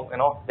somehow,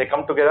 they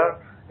come together,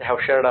 they have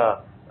shared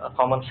a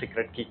common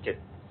secret key kit.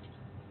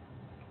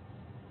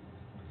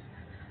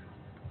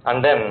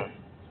 And then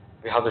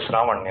we have this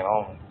Raman,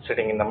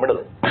 sitting in the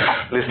middle,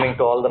 listening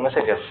to all the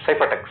messages,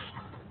 ciphertext.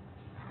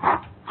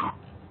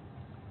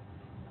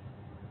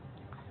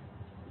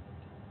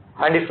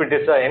 And if it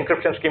is an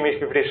encryption scheme,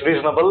 if it is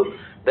reasonable,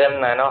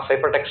 then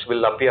ciphertext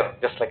will appear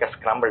just like a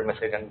scrambled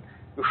message, and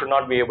you should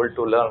not be able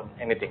to learn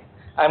anything.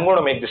 I'm going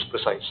to make this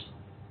precise.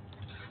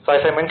 So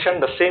as I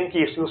mentioned, the same key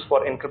is used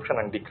for encryption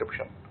and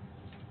decryption.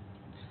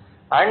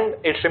 And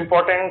it's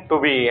important to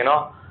be,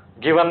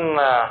 given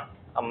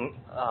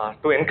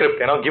to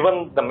encrypt,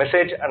 given the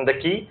message and the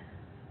key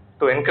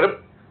to encrypt,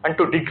 and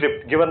to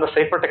decrypt, given the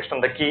ciphertext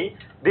and the key,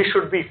 this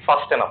should be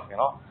fast enough, You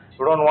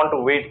don't want to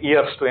wait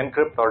years to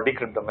encrypt or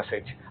decrypt the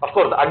message. Of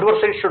course, the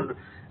adversary should,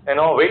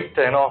 wait,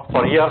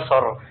 for years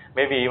or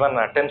maybe even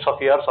tens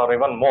of years or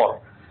even more.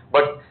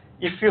 But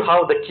if you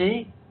have the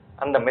key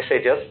and the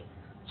messages,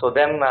 so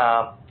then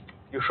the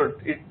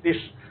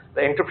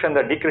encryption,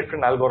 the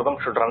decryption algorithm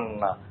should run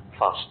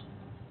fast.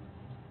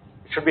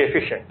 It should be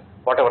efficient,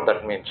 whatever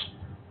that means.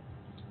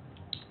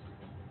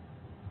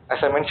 As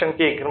I mentioned,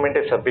 key increment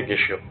is a big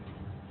issue.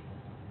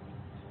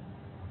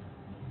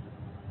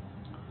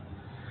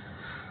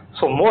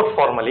 So more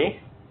formally,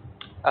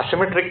 a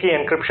symmetric key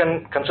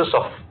encryption consists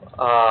of,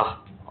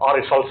 or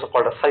it's also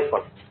called a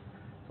cipher.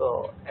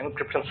 So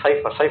encryption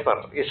cipher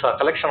is a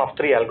collection of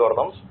three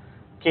algorithms: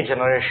 key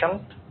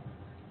generation,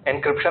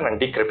 encryption, and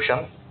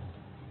decryption.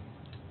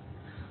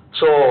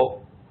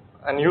 So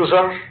an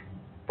user,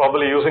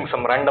 probably using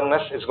some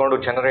randomness, is going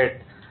to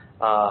generate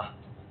a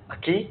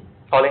key,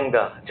 calling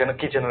the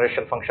key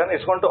generation function.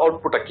 It's going to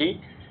output a key.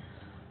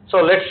 So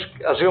let's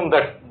assume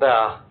that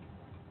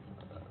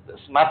this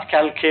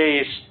mathcal k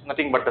is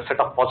nothing but a set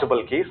of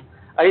possible keys.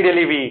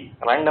 Ideally, we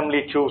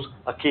randomly choose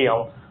a key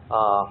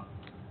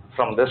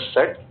from this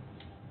set.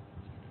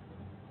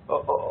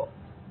 I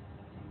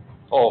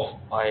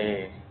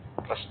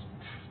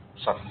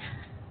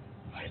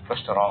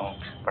pressed the wrong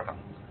button.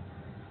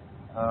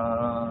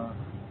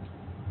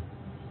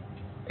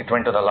 It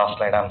went to the last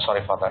slide. I'm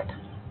sorry for that.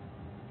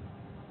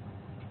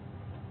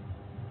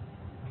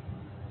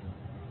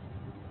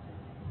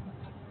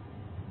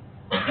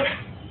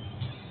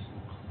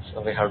 So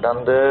we have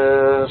done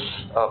this.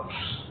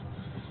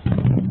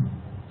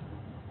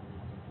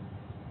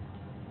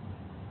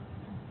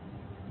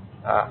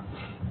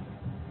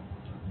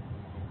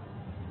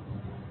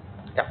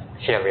 Yeah,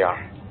 here we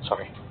are.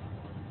 Sorry.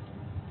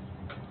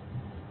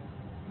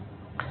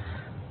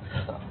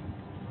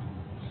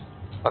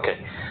 Okay,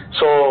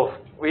 so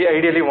we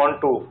ideally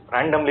want to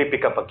randomly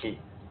pick up a key.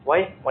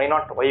 Why? Why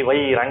not? Why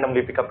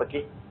randomly pick up a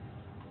key?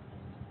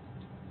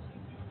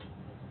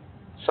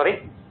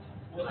 Sorry?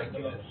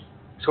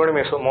 It's going to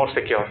be more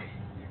secure.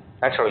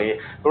 Naturally,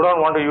 you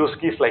don't want to use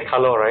keys like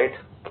hello, right?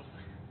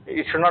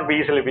 It should not be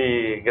easily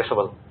be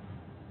guessable.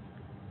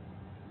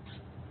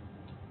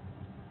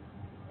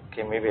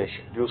 Okay, maybe I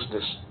should use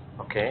this.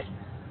 Okay.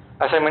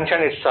 As I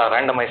mentioned, it's a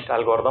randomized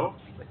algorithm.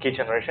 The key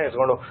generation is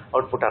going to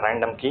output a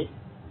random key.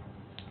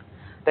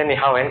 Then you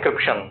have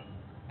encryption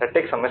that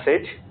takes a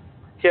message.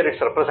 Here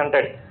it's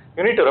represented.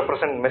 You need to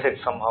represent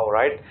message somehow,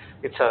 right?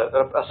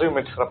 Assume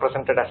it's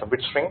represented as a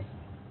bit string.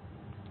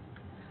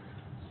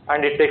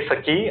 And it takes a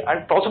key,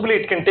 and possibly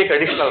it can take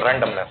additional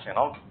randomness,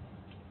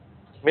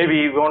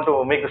 Maybe we want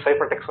to make the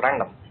ciphertext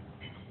random.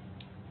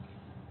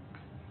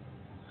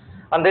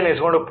 And then it's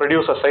going to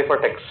produce a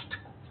ciphertext.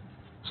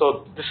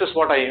 So this is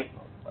what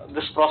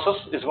this process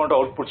is going to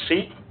output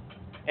C.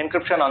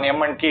 Encryption on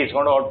M and K is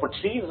going to output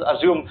C.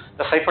 Assume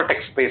the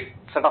ciphertext space,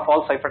 set of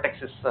all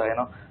ciphertext is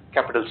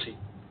capital C.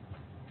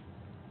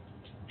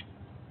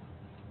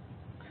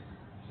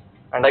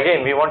 And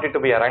again, we want it to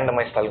be a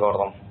randomized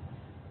algorithm.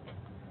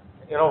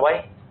 You know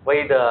why?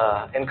 Why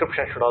the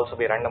encryption should also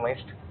be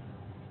randomized?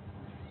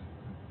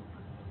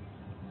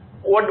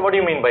 What do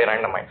you mean by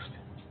randomized?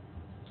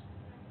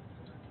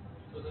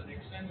 So the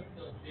next time if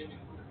the same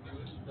input is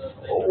given,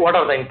 the What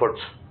are the inputs?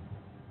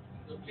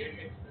 the plain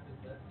text that is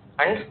there.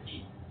 And?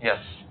 Key. Yes,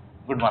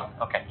 good one.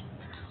 Okay.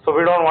 So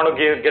we don't want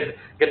to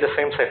get the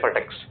same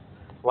ciphertext.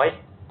 Why?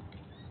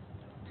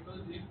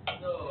 Because if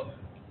the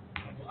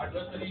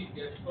adversary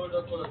gets hold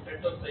of a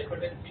set of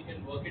ciphertext, he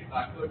can work it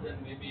backwards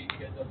and maybe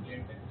get the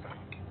plain text.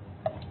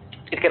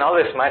 It can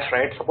always match,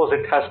 right? Suppose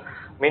it has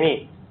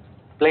many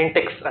plain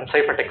text and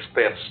ciphertext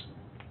pairs.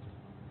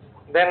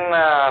 Then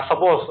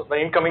suppose the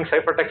incoming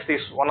ciphertext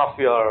is one of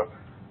your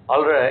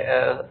already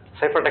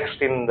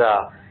ciphertext in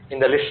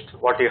the list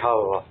what you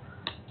have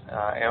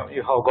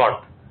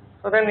got.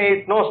 So then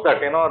it knows that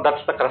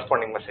that's the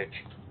corresponding message.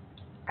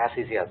 As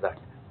easy as that.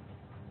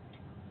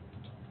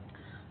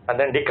 And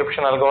then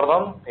decryption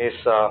algorithm is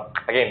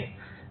again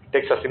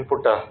takes as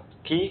input a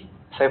key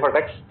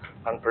ciphertext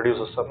and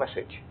produces a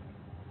message.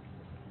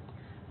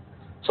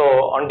 So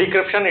on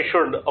decryption it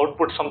should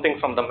output something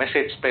from the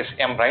message space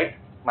M, right?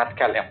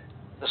 Mathcal M.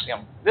 This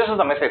M. This is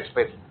the message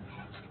space.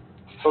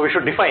 So we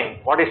should define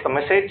what is the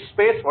message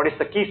space, what is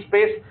the key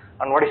space,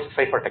 and what is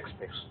the ciphertext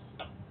space.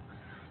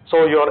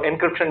 So your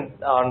encryption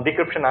and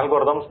decryption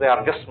algorithms, they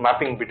are just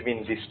mapping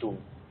between these two,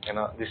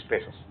 these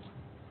spaces.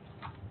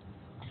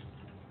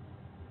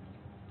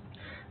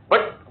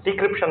 But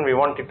decryption, we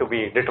want it to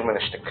be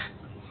deterministic.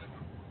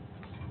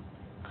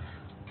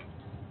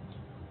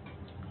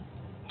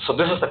 So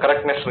this is the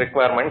correctness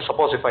requirement.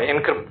 Suppose if I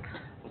encrypt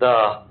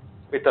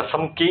with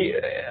some key,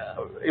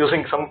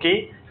 using some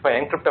key, if I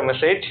encrypt a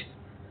message,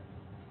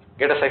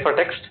 get a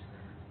ciphertext,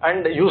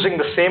 and using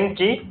the same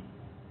key,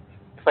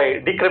 if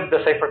I decrypt the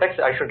ciphertext,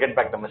 I should get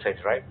back the message,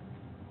 right?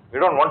 We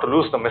don't want to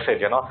lose the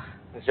message,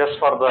 It's just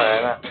for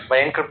the, by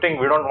encrypting,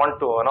 we don't want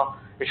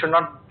to, it should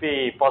not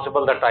be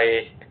possible that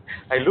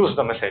I lose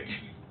the message.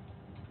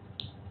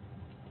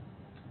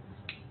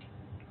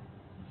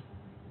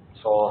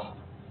 So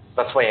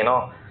that's why,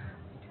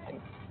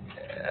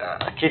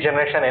 key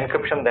generation,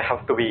 encryption, they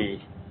have to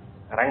be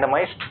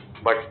randomized,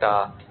 but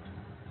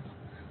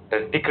the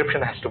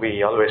decryption has to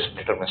be always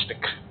deterministic.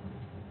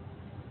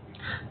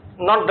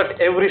 Not that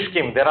every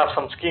scheme, there are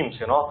some schemes,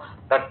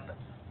 that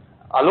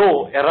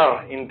allow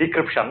error in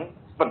decryption,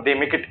 but they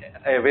make it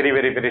very,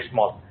 very, very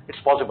small. It's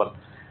possible.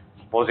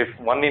 Suppose if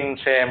 1 in,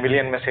 say, a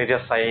million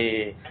messages,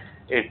 it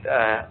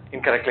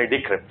incorrectly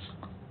decrypts.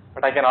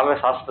 But I can always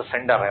ask the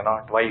sender,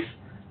 twice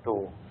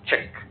to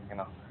check,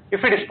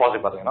 if it is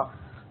possible,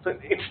 So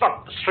it's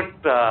not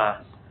strict.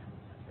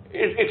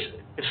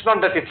 It's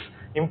not that it's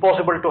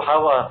impossible to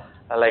have a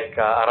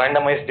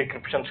randomized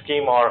decryption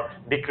scheme or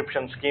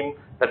decryption scheme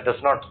that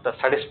does not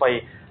satisfy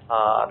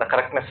the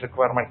correctness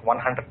requirement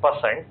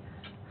 100%.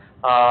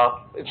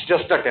 It's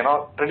just that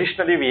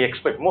traditionally we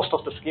expect most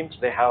of the schemes,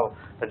 they have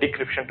the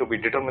decryption to be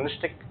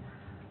deterministic,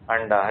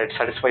 and it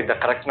satisfies the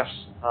correctness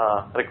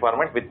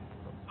requirement with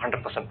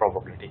 100%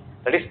 probability.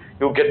 That is,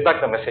 you get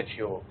back the message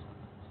you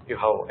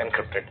have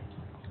encrypted.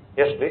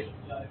 Yes, please.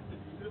 Yeah, if the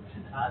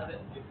decryption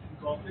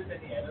incorporates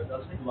any error,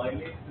 does it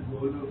violate the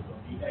goal of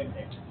data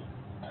integrity?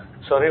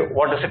 Sorry,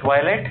 what does it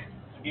violate?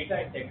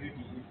 Data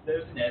integrity. If there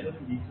is an error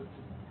in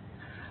decryption.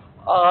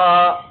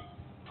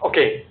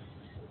 Okay,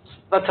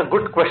 that's a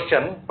good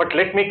question, but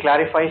let me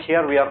clarify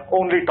here. We are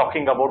only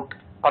talking about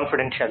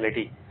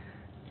confidentiality.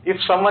 If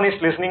someone is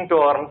listening to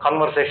our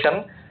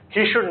conversation,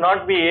 he should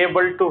not be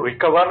able to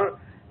recover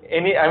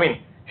any,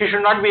 he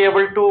should not be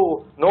able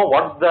to know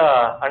what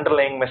the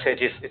underlying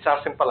message is. It's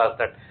as simple as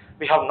that.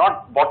 We have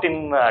not bought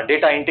in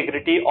data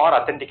integrity or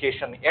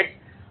authentication yet.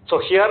 So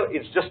here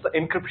it's just the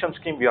encryption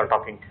scheme we are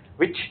talking,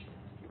 which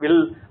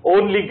will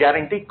only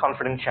guarantee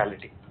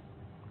confidentiality.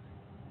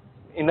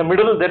 In the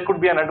middle, there could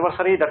be an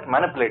adversary that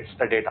manipulates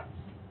the data.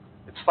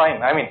 It's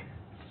fine.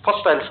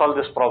 First I'll solve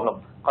this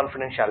problem,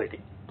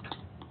 confidentiality.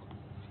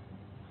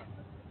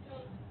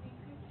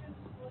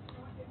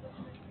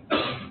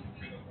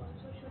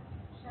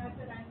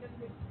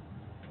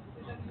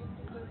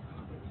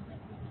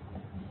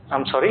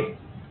 I'm sorry?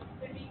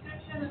 The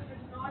decryption is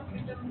not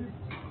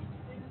deterministic.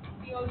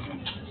 We also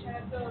need to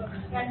share the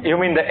random. You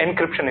mean the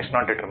encryption is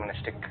not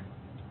deterministic?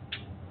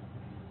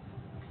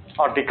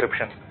 Or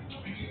decryption?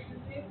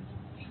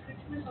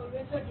 Decryption is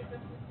always a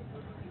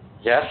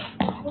deterministic. Yes.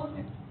 Suppose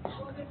it's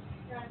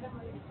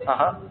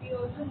randomized. We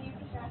also need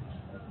to share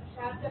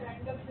the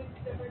random bits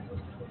that are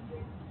used to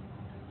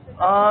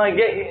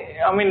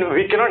generate.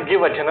 We cannot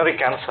give a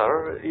generic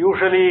answer.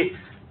 Usually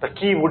the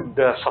key would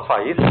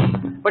suffice,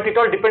 but it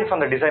all depends on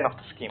the design of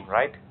the scheme,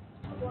 right?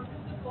 What is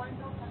the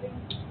point of having,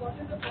 what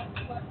is the point,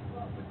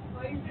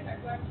 why is it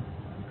advanced?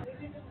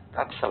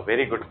 That's a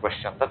very good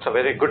question.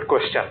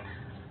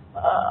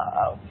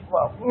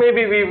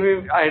 Maybe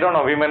I don't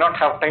know, we may not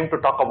have time to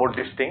talk about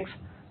these things,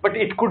 but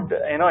it could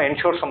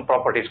ensure some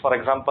properties. For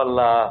example,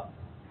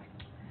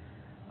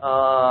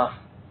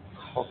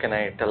 how can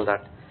I tell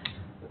that?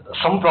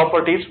 Some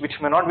properties which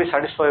may not be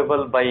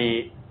satisfiable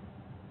by,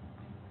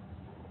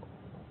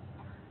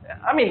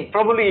 I mean,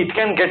 probably it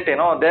can get,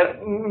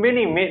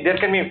 there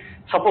can be,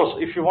 suppose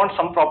if you want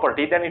some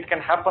property, then it can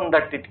happen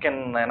that it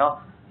can,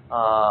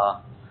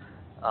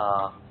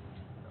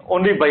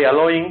 only by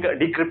allowing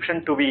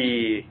decryption to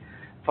be,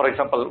 for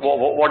example,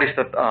 what is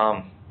that,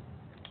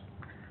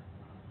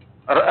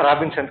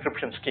 Rabin's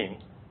encryption scheme.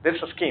 There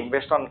is a scheme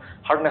based on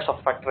hardness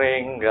of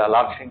factoring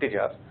large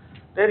integers.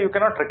 There you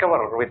cannot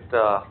recover with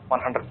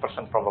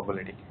 100%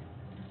 probability.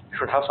 You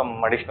should have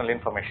some additional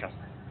information.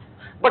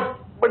 But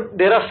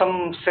there are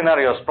some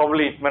scenarios,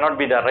 probably it may not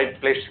be the right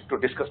place to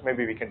discuss,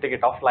 maybe we can take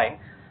it offline,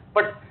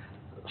 but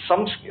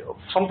some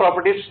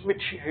properties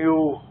which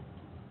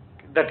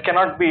that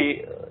cannot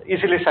be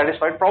easily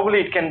satisfied, probably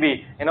it can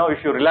be,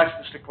 if you relax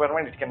this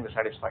requirement, it can be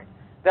satisfied.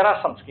 There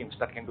are some schemes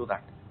that can do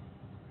that.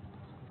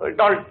 So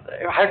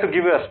I have to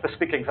give you a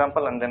specific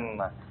example and then,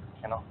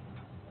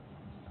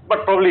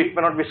 but probably it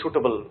may not be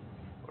suitable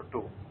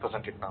to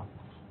present it now.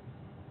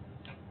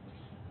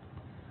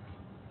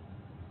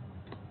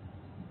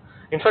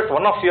 In fact,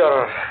 one of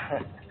your,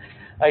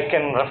 I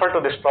can refer to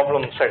this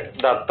problem set.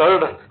 The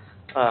third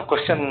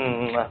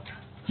question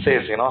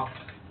says,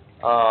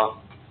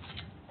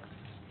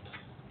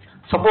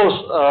 suppose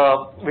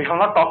we have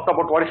not talked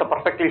about what is a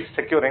perfectly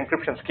secure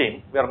encryption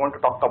scheme. We are going to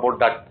talk about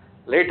that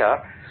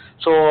later.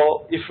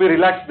 So if we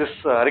relax this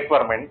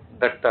requirement,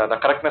 that the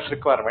correctness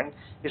requirement,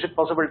 is it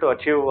possible to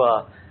achieve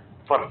a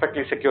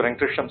perfectly secure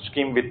encryption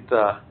scheme with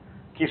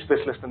key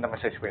space less than the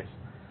message space?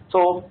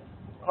 So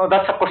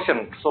that's a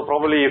question. So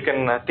probably you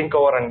can think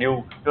over and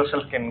you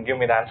yourself can give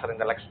me the answer in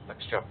the next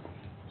lecture.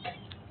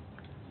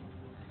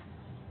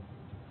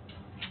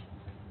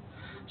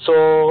 So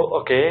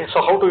okay,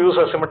 so how to use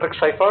a symmetric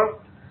cipher?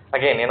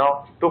 Again,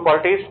 two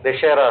parties, they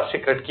share a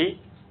secret key,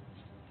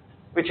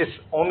 which is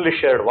only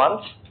shared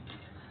once.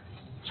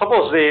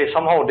 Suppose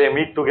somehow they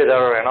meet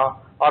together,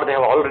 or they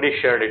have already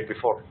shared it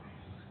before.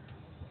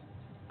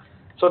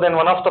 So then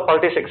one of the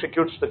parties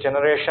executes the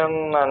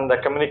generation and they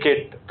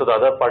communicate to the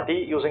other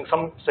party using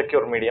some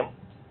secure medium.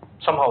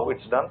 Somehow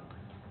it's done.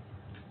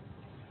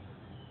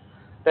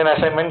 Then as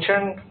I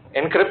mentioned,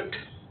 encrypt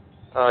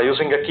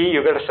using a key,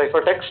 you get a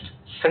ciphertext,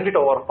 send it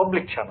over a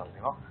public channel.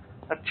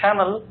 That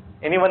channel,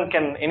 any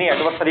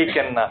adversary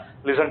can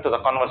listen to the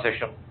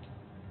conversation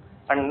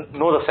and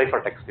know the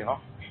ciphertext.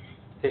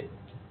 Okay.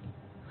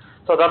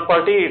 So that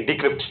party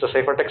decrypts the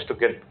ciphertext to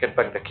get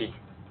back the key.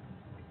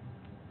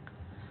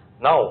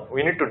 Now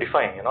we need to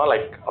define,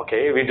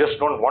 okay, we just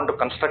don't want to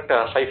construct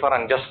a cipher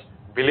and just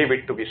believe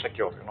it to be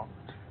secure,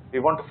 We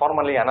want to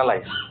formally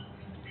analyze.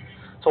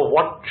 So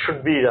what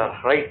should be the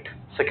right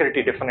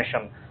security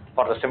definition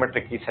for the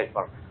symmetric key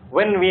cipher?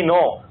 When we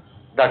know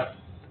that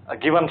a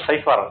given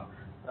cipher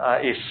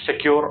is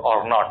secure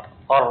or not,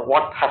 or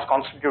what has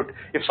constituted,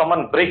 if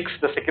someone breaks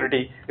the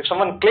security, if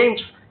someone claims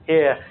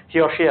he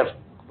or she has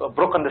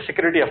broken the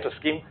security of the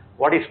scheme,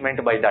 what is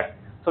meant by that?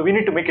 So we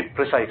need to make it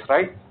precise,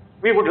 right?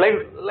 We would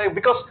like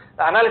because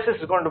the analysis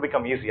is going to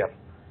become easier.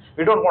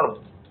 We don't want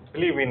to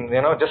believe in,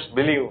 just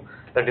believe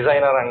the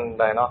designer and,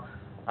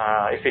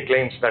 if he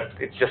claims that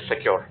it's just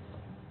secure.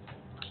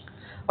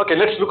 Okay,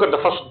 let's look at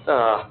the first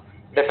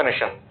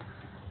definition.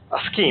 A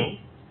scheme,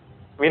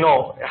 we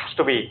know has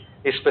to be,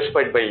 is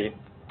specified by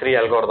 3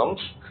 algorithms,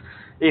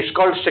 is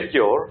called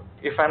secure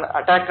if an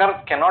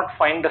attacker cannot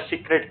find the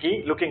secret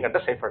key looking at the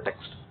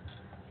ciphertext.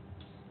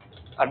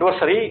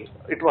 Adversary,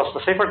 the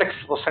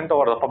ciphertext was sent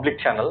over the public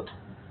channel.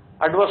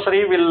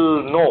 Adversary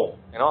will know,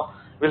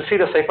 will see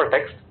the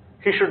ciphertext.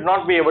 He should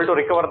not be able to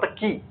recover the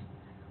key.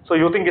 So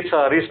you think it's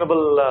a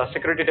reasonable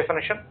security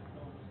definition?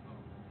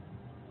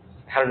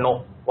 Hell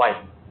no.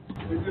 Why?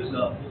 Because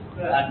if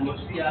the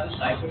adversary has a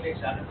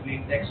ciphertext and a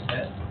plain text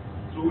there,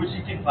 through which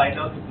he can find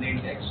out the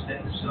plain text,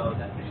 then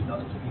that is not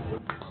to be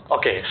good.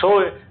 Okay,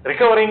 so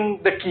recovering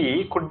the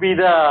key could be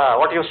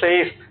what you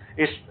say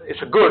is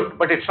good,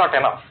 but it's not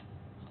enough.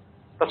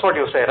 That's what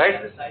you say,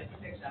 right?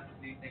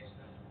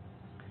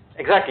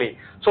 Exactly.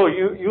 So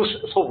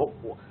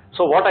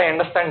so what I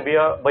understand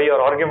by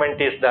your argument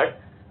is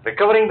that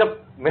recovering the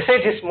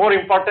message is more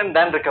important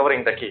than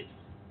recovering the key.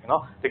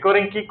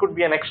 Recovering key could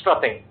be an extra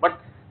thing, but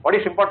what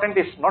is important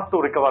is not to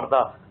recover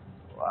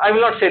I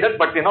will not say that,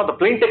 but the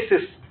plain text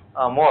is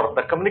more.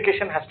 The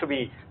communication has to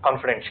be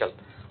confidential.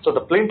 So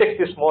the plain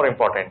text is more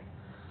important.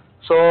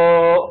 So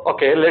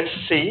okay, let's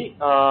see.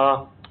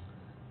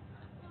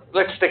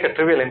 Let's take a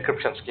trivial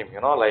encryption scheme.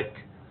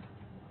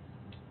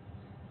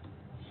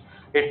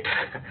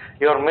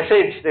 Your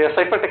message, the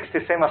ciphertext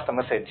is same as the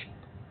message.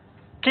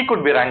 Key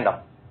could be random.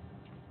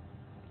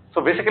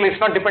 So basically, it's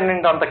not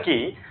dependent on the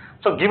key.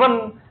 So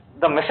given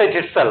the message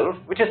itself,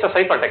 which is the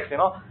ciphertext,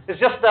 it's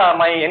just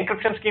my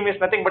encryption scheme is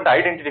nothing but the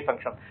identity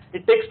function.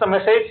 It takes the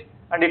message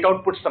and it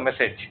outputs the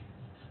message.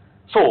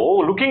 So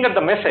looking at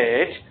the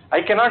message,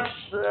 I cannot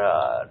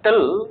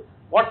tell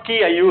what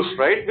key I use,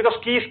 right? Because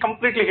key is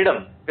completely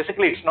hidden.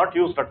 Basically, it's not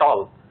used at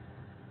all.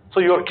 So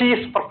your key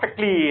is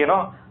perfectly,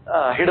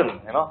 hidden.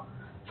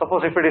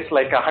 Suppose if it is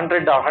like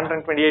 100 or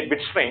 128 bit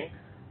string,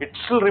 it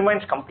still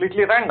remains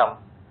completely random.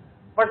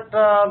 But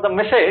the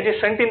message is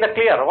sent in the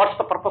clear. What's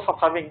the purpose of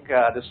having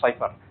this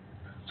cipher?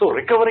 So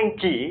recovering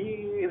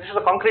key, this is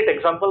a concrete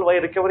example why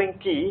recovering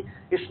key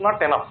is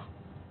not enough.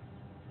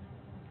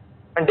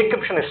 And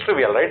decryption is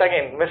trivial, right?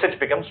 Again, message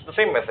becomes the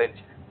same message.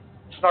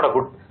 It's not a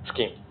good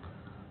scheme.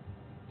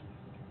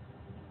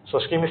 So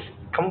scheme is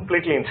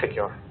completely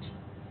insecure.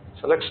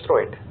 So let's throw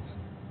it.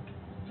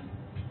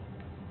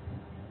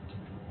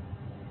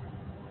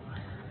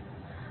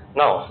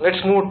 Now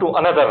let's move to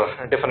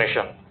another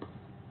definition.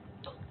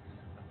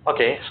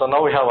 Okay, so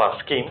now we have a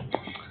scheme.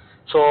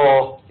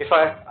 So if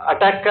an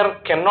attacker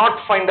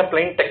cannot find the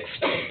plain text,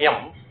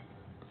 M,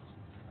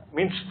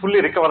 means fully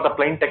recover the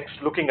plain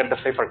text looking at the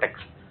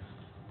ciphertext.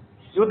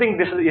 You think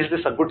is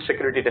this a good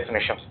security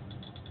definition?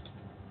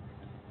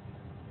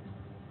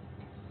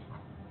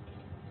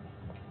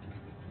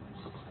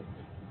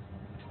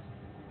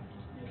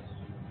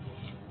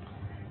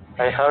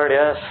 I heard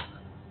yes.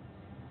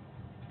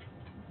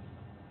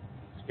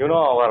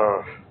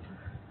 Our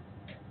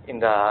in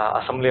the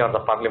assembly or the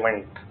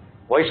parliament,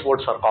 voice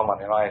votes are common.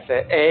 I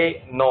say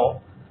A,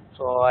 no.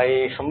 So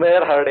I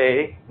somewhere heard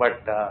A,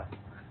 but.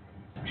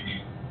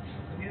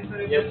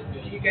 Yes,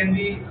 he can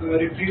be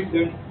retrieved.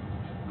 Then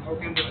how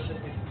can the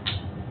message be?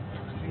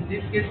 In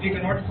this case, we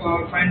cannot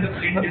find the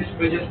plain text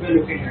by just by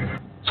looking at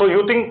it. So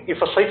you think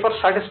if a cipher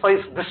satisfies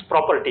this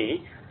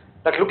property,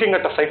 that looking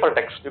at the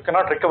ciphertext, you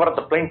cannot recover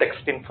the plain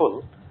text in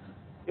full.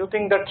 You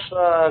think that's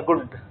a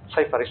good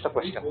cipher? Is the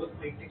question. Both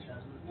plain text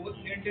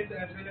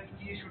as well as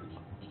key should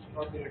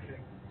not be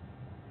retrieved.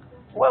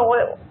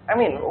 Well, I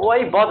mean,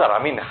 why bother?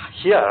 I mean,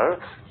 here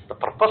the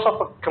purpose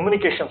of a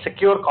communication,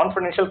 secure,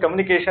 confidential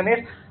communication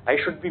is I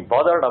should be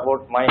bothered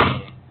about my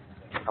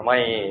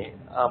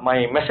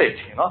message.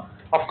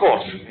 Of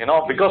course,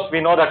 because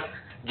we know that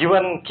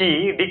given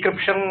key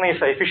decryption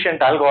is an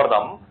efficient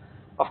algorithm.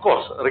 Of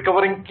course,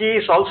 recovering key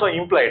is also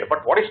implied,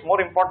 but what is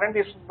more important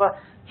is the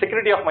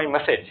security of my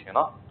message,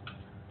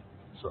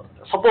 So,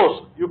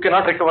 suppose you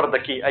cannot recover the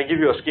key. I give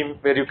you a scheme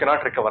where you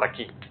cannot recover a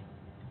key.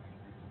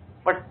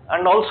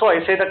 And also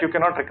I say that you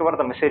cannot recover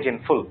the message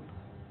in full.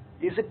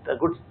 Is it a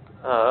good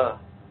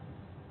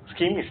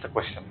scheme is the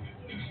question.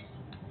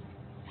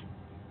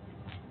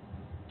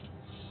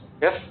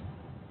 Yes?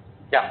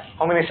 Yeah.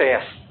 How many say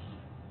yes?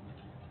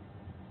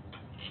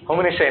 How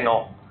many say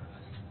no?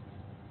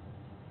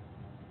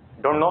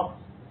 Don't know?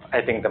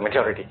 I think the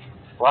majority.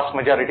 Vast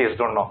majority is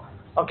don't know.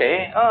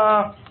 Okay,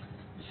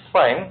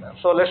 fine.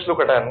 So let's look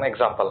at an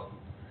example.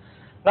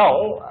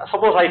 Now,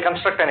 suppose I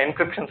construct an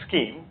encryption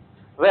scheme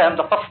where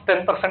the first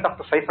 10% of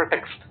the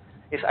ciphertext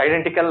is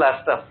identical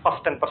as the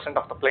first 10%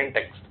 of the plain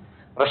text.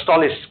 Rest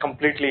all is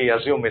completely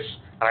assume is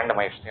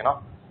randomized.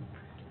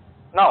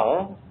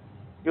 Now,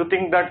 you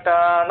think that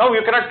now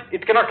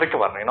it cannot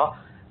recover.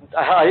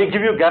 I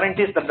give you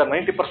guarantees that the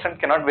 90%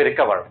 cannot be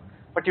recovered.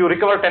 But you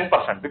recover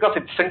 10% because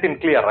it's sent in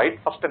clear, right?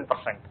 First 10%.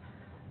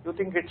 You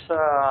think it's,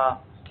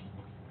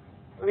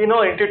 we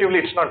know intuitively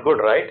it's not good,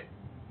 right?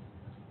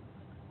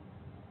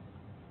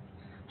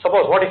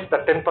 Suppose what if the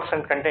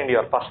 10% contained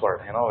your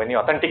password? When you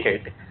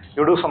authenticate,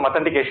 you do some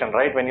authentication,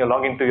 right? When you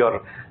log into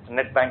your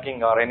net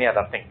banking or any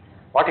other thing.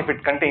 What if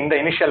it contained the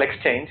initial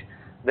exchange?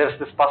 There's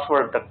this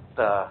password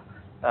that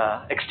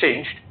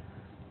exchanged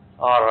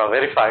or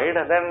verified.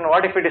 And then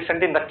what if it is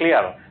sent in the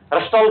clear?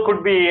 Rest all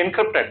could be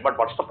encrypted, but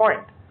what's the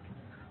point?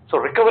 So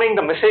recovering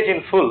the message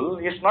in full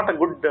is not a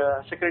good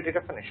security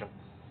definition.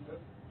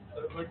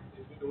 But if we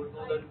don't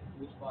know that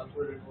whose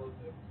password it was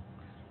there.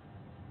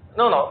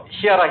 No.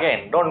 Here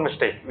again, don't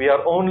mistake. We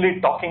are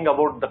only talking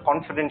about the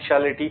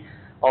confidentiality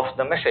of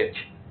the message.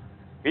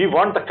 We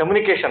want the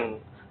communication.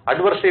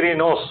 Adversary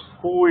knows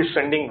who is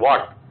sending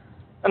what.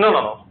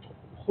 No.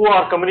 Who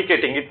are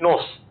communicating, it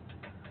knows.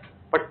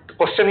 But the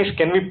question is,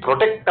 can we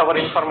protect our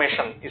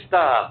information is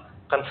the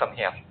concern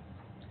here.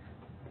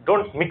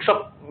 Don't mix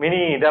up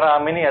there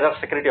are many other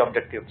security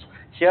objectives.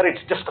 Here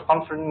it's just the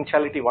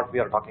confidentiality what we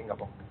are talking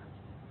about.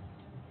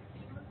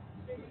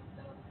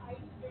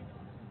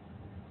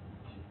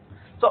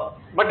 So,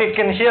 but it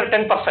can hear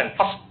 10%.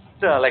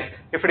 First, like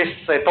if it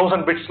is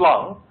 1,000 bits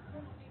long.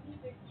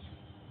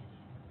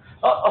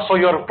 So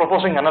you are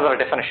proposing another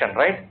definition,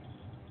 right?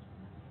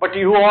 But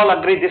you all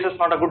agree this is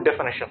not a good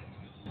definition.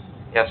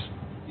 Yes.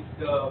 If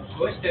the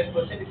first 10%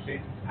 is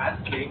sent as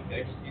plain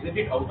text, isn't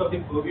it out of the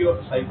purview of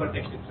the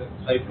ciphertext itself,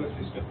 cipher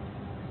system?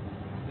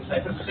 The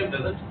cipher system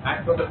doesn't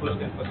act on the first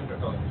 10%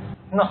 at all.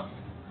 No.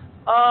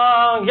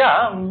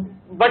 Yeah,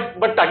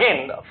 but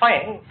again,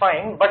 fine.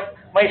 But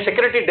my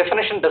security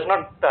definition does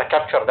not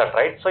capture that,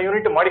 right? So you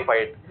need to modify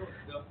it.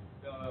 No,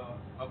 the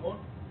amount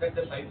that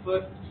the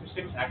cipher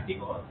system is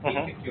acting on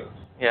is secure.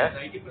 Yes.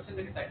 90%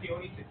 that is acting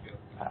on is secure.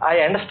 I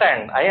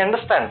understand.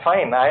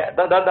 Fine.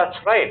 That's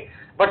right.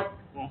 But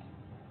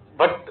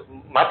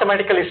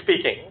mathematically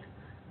speaking,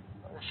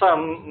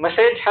 some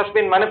message has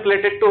been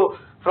manipulated to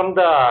from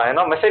the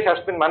message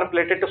has been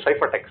manipulated to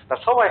ciphertext.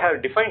 That's how I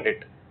have defined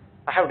it.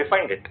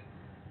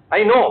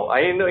 I know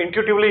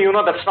intuitively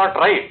that's not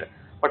right,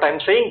 but I'm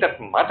saying that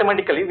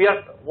mathematically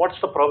what's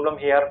the problem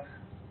here?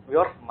 We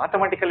are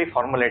mathematically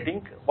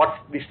formulating what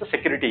the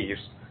security is.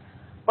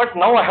 But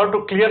now I have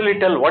to clearly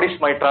tell what is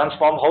my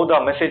transform, how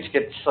the message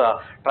gets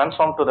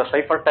transformed to the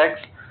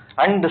ciphertext,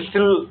 and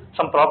still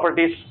some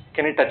properties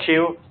can it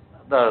achieve,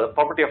 the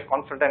property of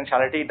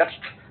confidentiality. That's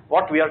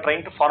what we are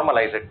trying to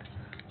formalize it.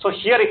 So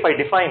here if I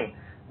define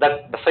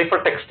that the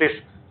ciphertext is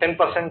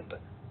 10%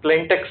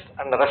 plain text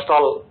and the rest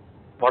all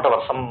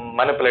whatever, some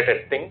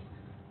manipulated thing,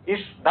 is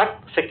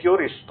that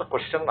secure is the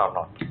question or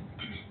not?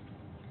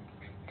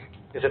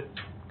 Is it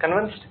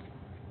convinced?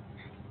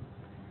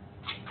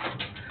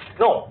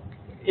 No.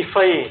 If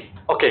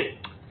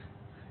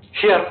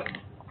here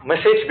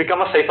message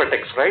become a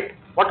ciphertext, right?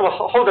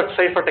 How that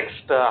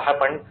ciphertext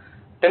happened?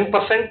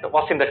 10%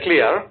 was in the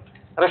clear,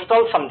 rest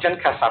all some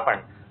junk has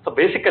happened. So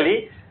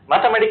basically,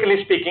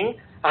 mathematically speaking,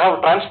 I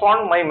have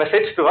transformed my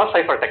message to a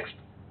ciphertext.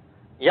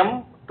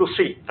 M to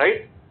C,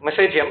 right?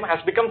 Message M has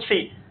become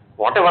C,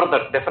 whatever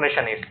the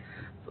definition is.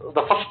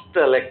 The first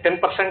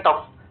 10%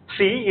 of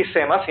C is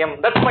same as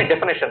M. That's my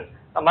definition.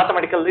 A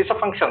mathematical is a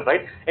function,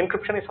 right?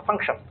 Encryption is a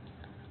function.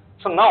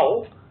 So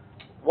now,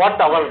 what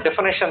our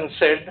definition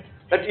said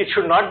that it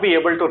should not be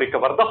able to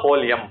recover the whole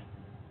M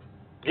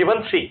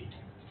given C.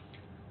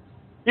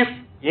 If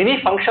any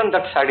function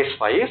that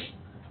satisfies,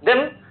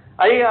 then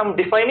I am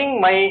defining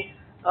my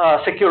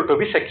secure to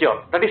be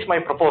secure. That is my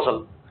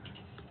proposal.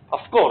 Of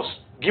course,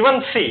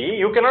 given C,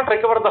 you cannot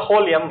recover the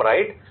whole M,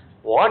 right?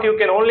 What you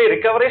can only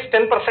recover is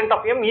 10%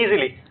 of M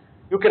easily.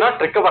 You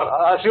cannot recover,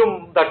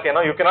 assume that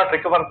you cannot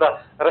recover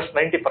the rest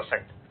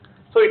 90%.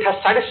 So it has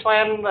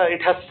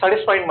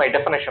satisfied my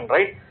definition,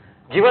 right?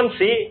 Given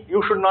C,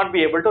 you should not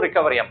be able to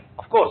recover M.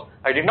 Of course,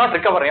 I did not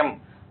recover M,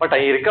 but I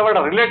recovered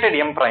a related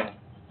M prime,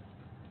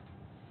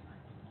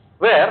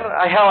 where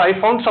I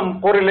found some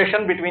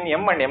correlation between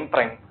M and M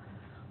prime.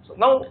 So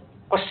now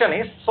question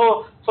is,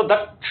 so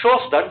that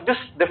shows that this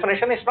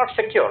definition is not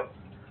secure.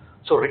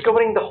 So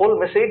recovering the whole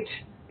message,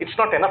 it's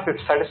not enough if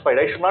satisfied.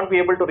 I should not be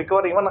able to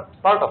recover even a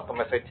part of the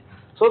message.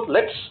 So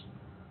let's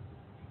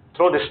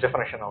throw this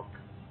definition out.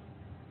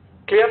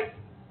 Clear?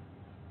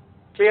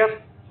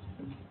 Clear?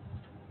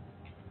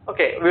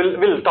 Okay,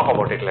 we'll talk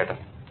about it later.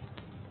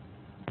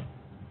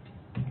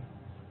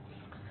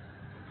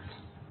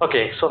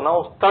 Okay, so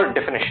now third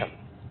definition.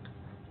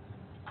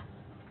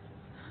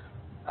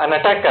 An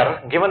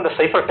attacker, given the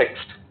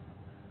ciphertext,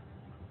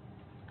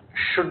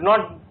 should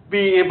not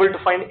be able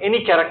to find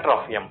any character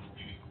of M.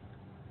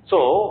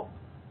 So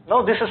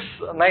now this is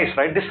nice,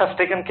 right? This has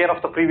taken care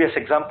of the previous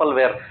example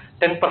where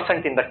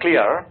 10% in the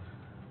clear.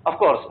 Of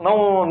course,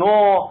 now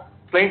no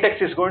plain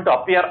text is going to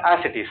appear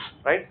as it is,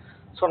 right?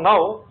 So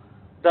now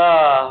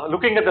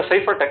looking at the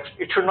ciphertext,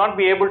 it should not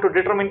be able to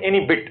determine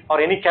any bit or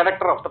any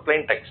character of the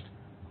plain text.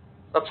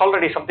 That's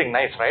already something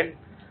nice, right?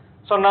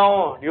 So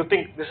now, do you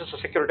think this is a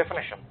secure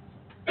definition?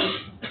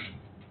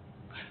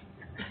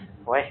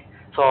 Why?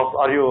 So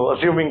are you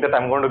assuming that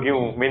I'm going to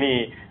give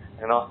many,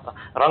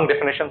 wrong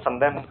definitions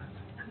and then?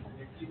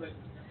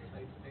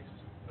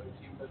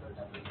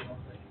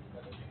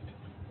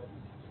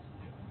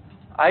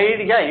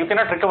 You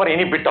cannot recover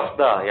any bit of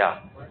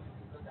the,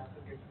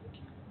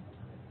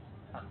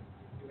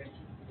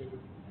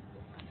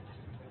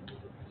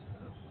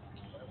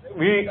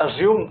 We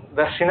assume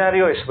the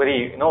scenario is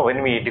very,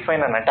 when we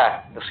define an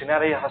attack, the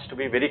scenario has to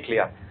be very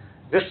clear.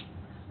 This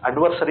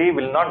adversary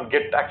will not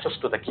get access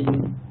to the key.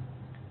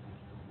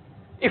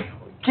 If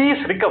key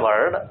is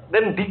recovered,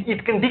 then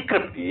it can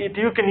decrypt.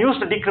 You can use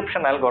the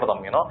decryption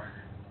algorithm,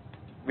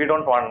 We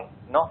don't want,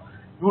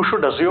 You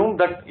should assume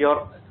that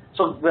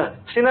so the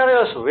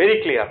scenario is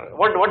very clear.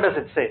 What does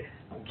it say?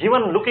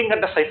 Given looking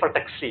at the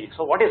ciphertext C.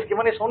 So what is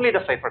given is only the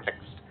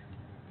ciphertext.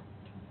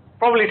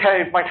 Probably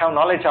it might have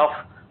knowledge of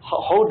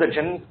how the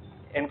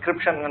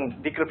encryption and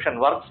decryption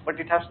works, but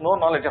it has no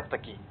knowledge of the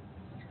key.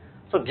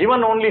 So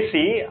given only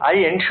C, I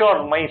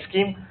ensure my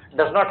scheme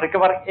does not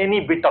recover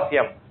any bit of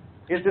M.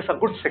 Is this a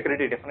good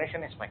security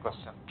definition is my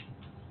question.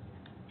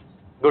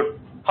 Good.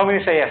 How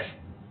many say yes?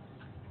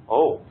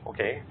 Oh,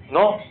 okay.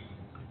 No?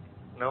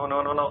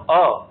 No.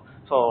 Oh,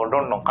 so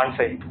don't know, can't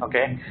say.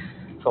 Okay.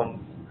 So,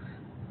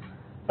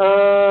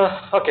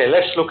 okay,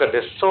 let's look at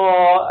this.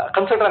 So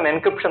consider an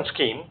encryption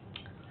scheme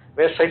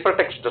where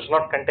ciphertext does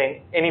not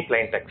contain any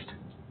plain text.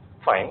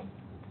 Fine.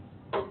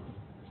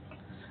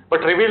 But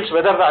reveals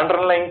whether the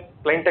underlying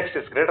plain text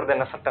is greater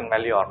than a certain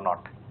value or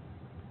not.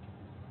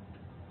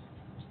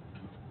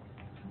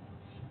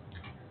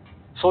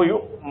 So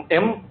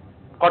M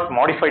got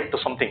modified to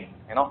something,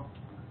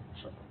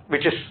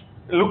 which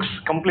looks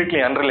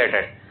completely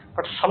unrelated.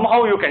 But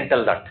somehow you can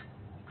tell that.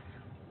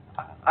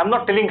 I'm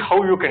not telling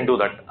how you can do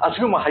that.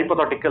 Assume a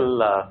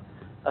hypothetical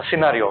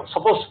scenario.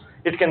 Suppose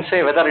it can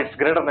say whether it's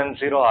greater than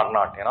 0 or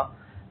not,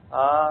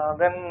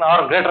 then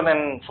or greater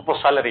than, suppose,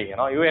 salary, you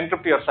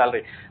encrypt your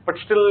salary, but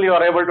still you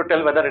are able to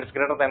tell whether it's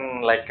greater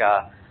than like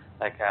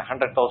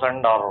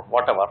 100,000 or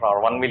whatever,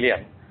 or 1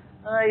 million.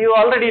 you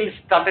already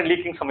started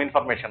leaking some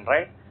information,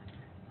 right?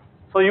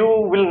 So you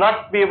will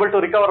not be able to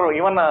recover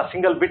even a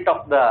single bit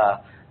of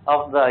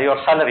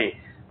your salary,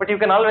 but you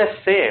can always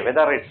say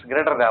whether it's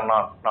greater than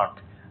or not.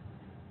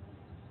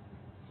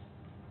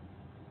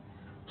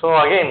 So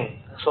again,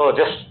 suppose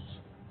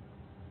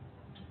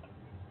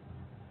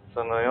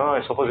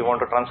you want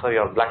to transfer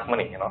your black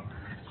money,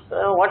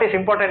 what is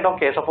important?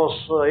 Okay, suppose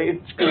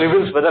it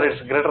reveals whether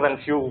it's greater than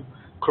few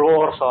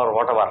crores or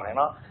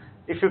whatever,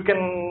 If you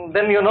can,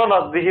 then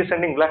that he is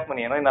sending black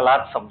money, in a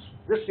large sums.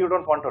 This you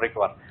don't want to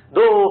recover,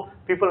 though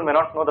people may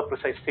not know the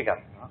precise figure.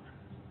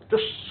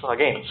 This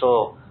again,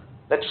 so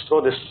let's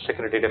throw this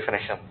security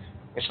definition.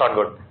 It's not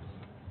good.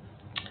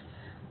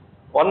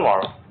 One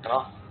more,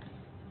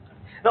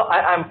 No,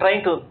 I'm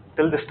trying to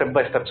tell this step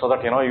by step so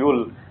that you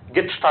will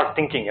start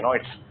thinking.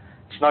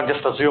 It's not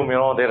just assume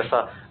there is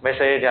a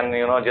message and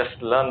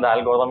just learn the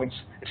algorithm.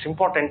 It's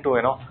important to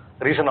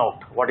reason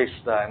out what is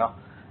the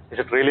is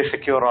it really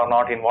secure or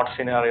not, in what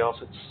scenarios.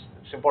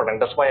 It's important.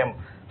 That's why I'm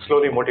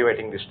slowly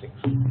motivating these things.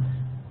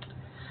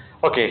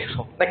 Okay,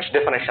 so next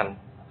definition.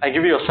 I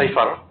give you a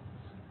cipher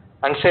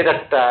and say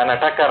that an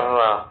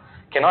attacker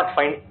cannot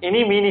find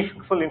any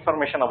meaningful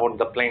information about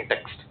the plain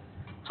text.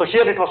 So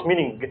here it was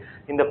meaning,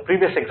 in the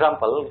previous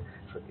example,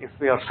 if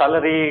your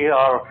salary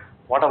or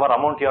whatever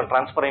amount you are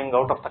transferring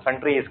out of the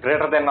country is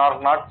greater than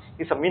or not,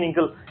 is a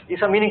meaningful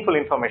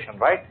information,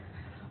 right?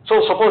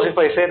 So suppose if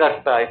I say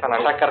that if an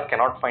attacker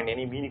cannot find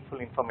any meaningful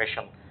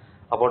information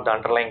about the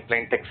underlying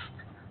plain text,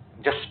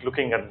 just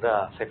looking at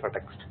the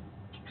ciphertext.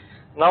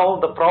 Now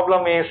the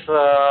problem is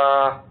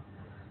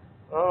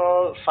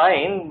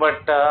fine,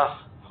 but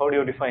how do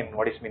you define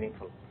what is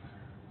meaningful?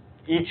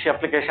 Each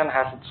application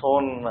has its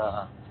own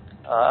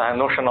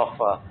notion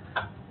of,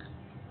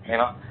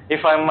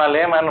 if I'm a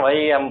layman,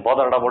 why I'm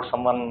bothered about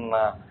someone,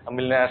 a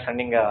millionaire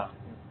sending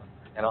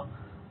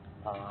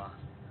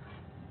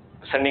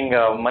sending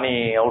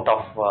money out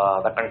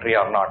of the country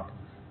or not?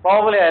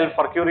 Probably,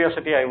 for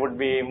curiosity, I would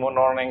be more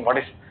knowing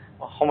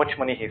how much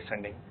money he is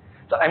sending.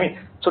 So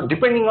so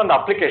depending on the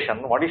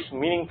application, what is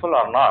meaningful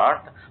or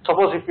not.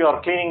 Suppose if you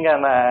are cleaning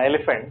an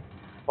elephant,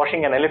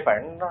 washing an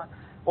elephant,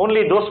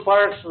 only those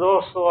parts,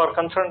 those who are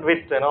concerned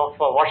with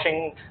for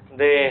washing,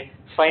 they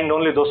find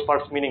only those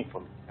parts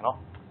meaningful.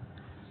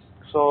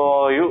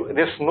 So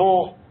there's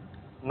no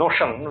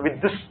notion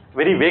with this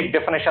very vague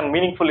definition,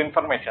 meaningful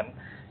information.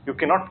 You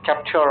cannot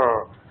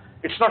capture.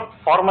 It's not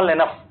formal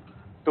enough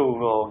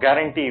to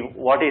guarantee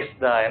what is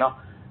the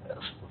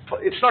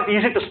It's not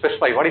easy to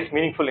specify what is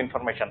meaningful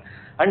information,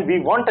 and we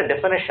want a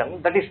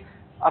definition that is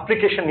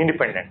application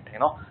independent.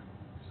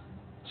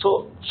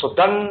 So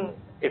then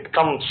it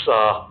comes.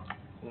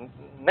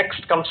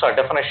 Next comes a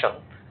definition.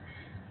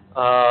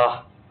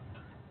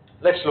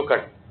 Let's look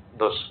at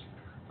those.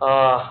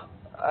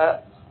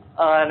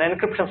 An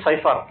encryption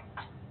cipher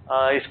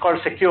is called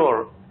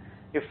secure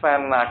if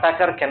an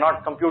attacker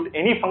cannot compute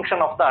any function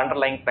of the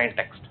underlying plain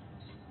text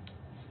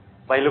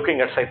by looking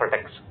at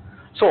ciphertext.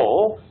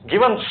 So,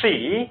 given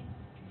C,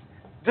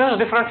 this is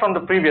different from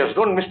the previous.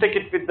 Don't mistake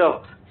it with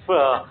the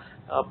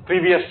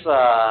previous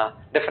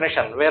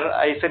definition where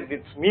I said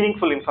it's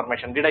meaningful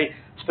information. Did I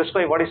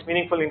specify what is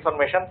meaningful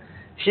information?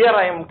 Here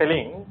I am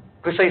telling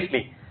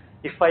precisely,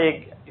 if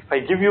I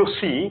give you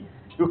C,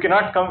 you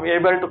cannot be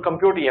able to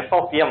compute f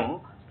of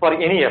m for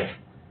any f.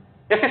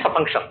 F is a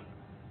function.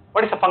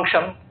 What is a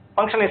function?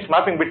 Function is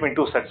mapping between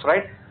two sets,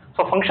 right?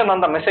 So function on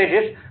the message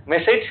is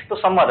message to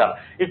some other.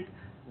 It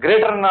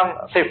greater than,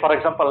 say for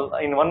example,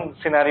 in one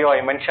scenario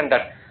I mentioned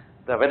that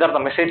whether the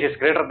message is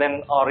greater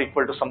than or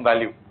equal to some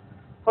value.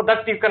 So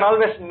that you can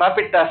always map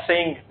it as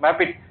saying,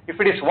 if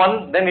it is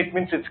 1, then it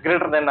means it's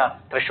greater than a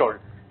threshold.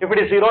 If it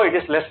is 0, it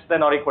is less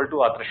than or equal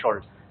to a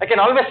threshold. I can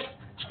always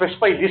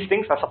specify these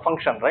things as a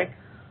function, right?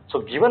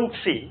 So given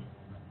C,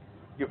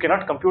 you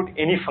cannot compute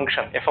any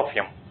function, f of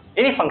m.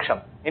 Any function,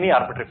 any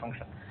arbitrary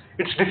function.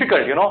 It's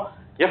difficult,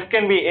 f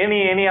can be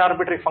any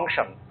arbitrary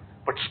function,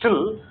 but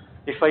still,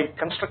 if I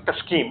construct a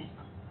scheme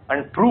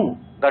and prove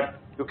that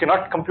you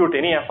cannot compute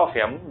any f of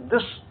m,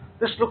 this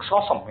looks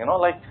awesome,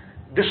 like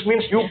this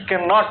means you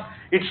cannot,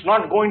 it's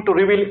not going to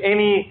reveal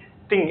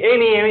anything,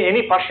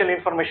 any partial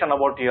information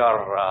about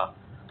your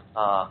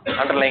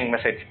underlying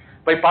message.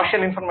 By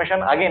partial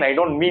information, again, I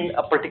don't mean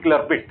a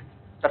particular bit.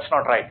 That's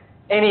not right.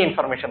 Any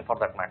information for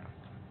that matter.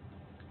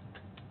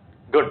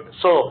 Good.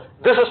 So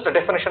this is the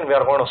definition we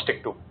are going to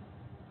stick to.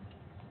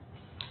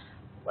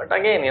 But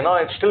again,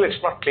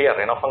 it's not clear.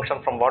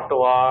 Function from what to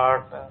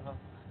what.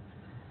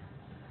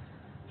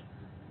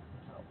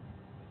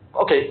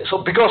 Okay.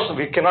 So because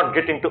we cannot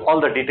get into all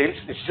the details,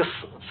 it's just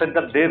said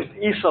that there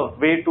is a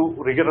way to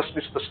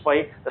rigorously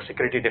specify the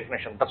security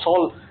definition. That's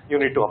all you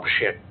need to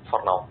appreciate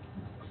for now.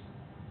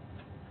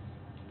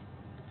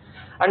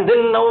 And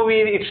then now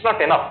it's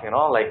not enough,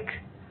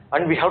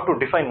 and we have to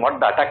define what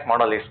the attack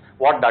model is,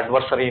 what the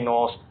adversary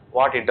knows,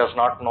 what it does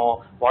not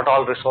know, what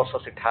all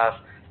resources it has.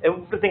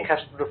 Everything has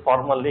to be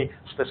formally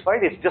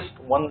specified. It's just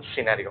one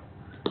scenario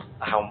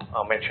I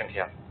have mentioned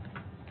here.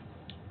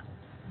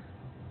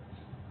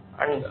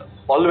 And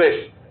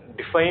always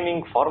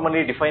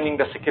formally defining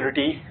the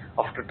security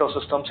of crypto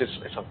systems is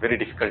a very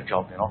difficult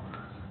job, you know.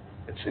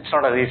 It's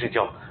not an easy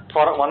job.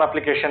 For one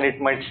application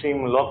it might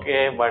seem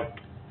okay, but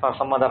for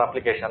some other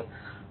application,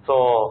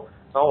 so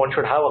now one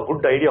should have a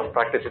good idea of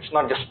practice. It's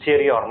not just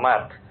theory or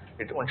math.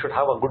 One should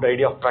have a good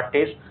idea of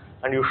practice,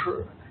 and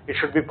it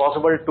should be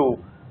possible to,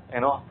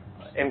 you know,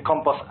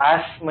 encompass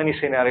as many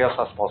scenarios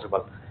as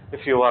possible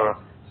if your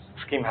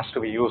scheme has to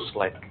be used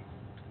like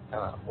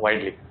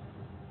widely.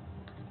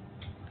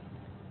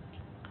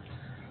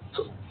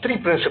 So 3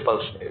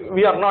 principles.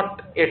 We are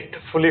not yet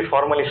fully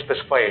formally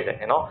specified,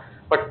 you know,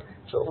 but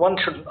so one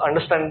should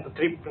understand the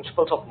 3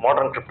 principles of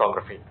modern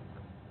cryptography.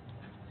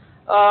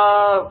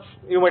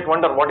 You might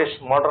wonder what is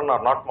modern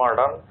or not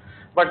modern,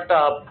 but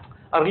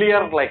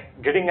earlier,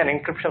 like getting an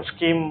encryption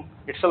scheme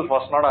itself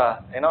was not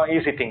a, you know,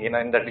 easy thing in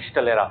the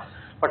digital era.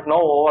 But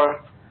now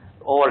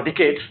over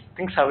decades,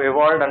 things have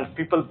evolved, and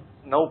people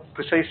now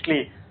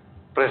precisely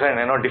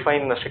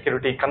define the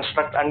security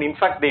construct, and in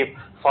fact they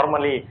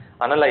formally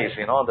analyze,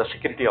 you know, the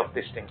security of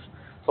these things.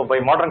 So by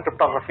modern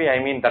cryptography, I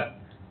mean that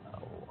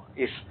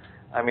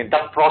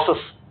process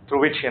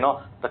through which, you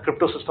know, the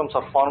crypto systems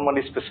are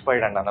formally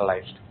specified and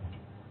analyzed.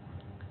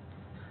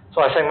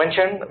 So as I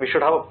mentioned, we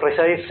should have a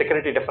precise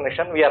security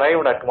definition. We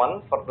arrived at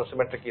one for the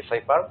symmetric key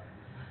cipher,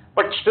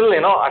 but still, you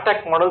know,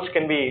 attack models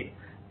can be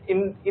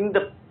in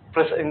the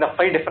 5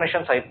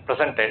 definitions I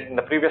presented in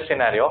the previous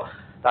scenario.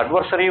 The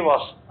adversary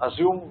was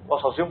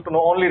assumed to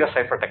know only the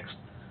ciphertext.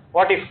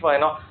 What if, you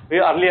know,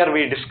 earlier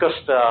we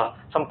discussed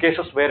some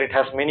cases where it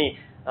has many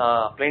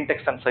plain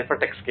text and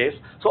ciphertext case.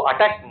 So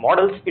attack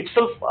models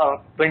itself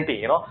are plenty,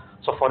 you know.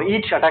 So for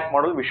each attack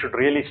model, we should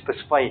really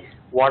specify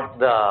what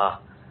the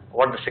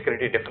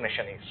security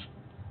definition is,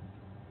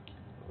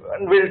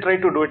 and we'll try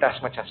to do it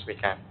as much as we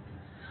can.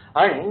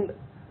 And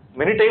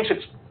many times,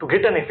 it's to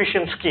get an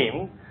efficient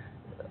scheme,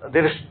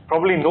 there is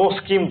probably no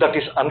scheme that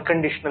is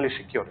unconditionally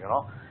secure, you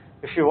know.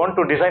 If you want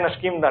to design a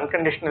scheme that is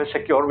unconditionally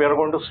secure, we are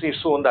going to see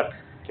soon that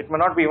it may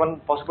not be even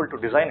possible to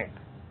design it.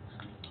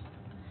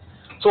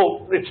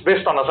 So it's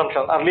based on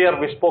assumptions. Earlier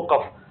we spoke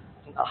of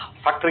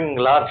factoring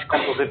large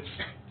composites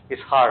is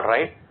hard,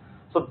 right?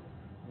 So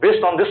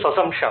based on this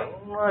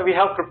assumption, we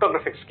have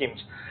cryptographic schemes.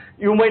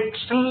 You might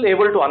still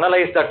able to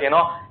analyze that, you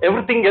know,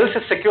 everything else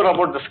is secure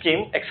about the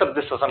scheme except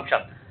this assumption.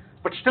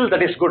 But still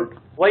that is good.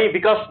 Why?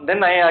 Because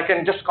then I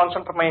can just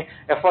concentrate my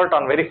effort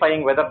on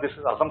verifying whether this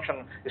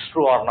assumption is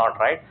true or not,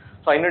 right?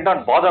 So I need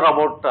not bother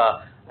about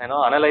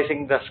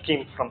analyzing the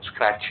scheme from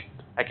scratch.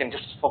 I can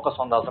just focus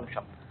on the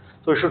assumption.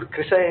 So you should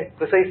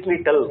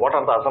precisely tell what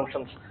are the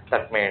assumptions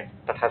that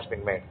has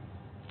been made.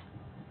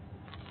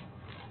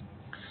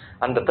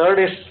 And the third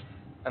is,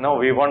 you know,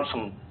 we want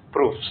some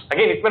proofs.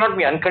 Again, it may not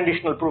be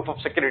unconditional proof of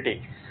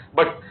security,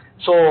 but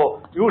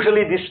so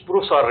usually these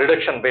proofs are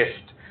reduction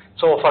based.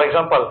 So for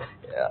example,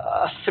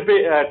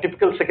 a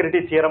typical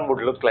security theorem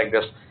would look like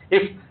this.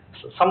 If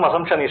some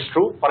assumption is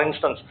true, for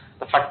instance,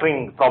 the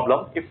factoring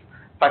problem, if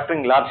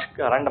factoring large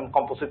random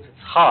composites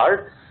is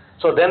hard,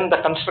 so then the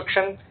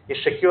construction is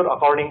secure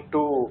according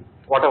to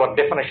whatever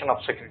definition of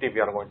security we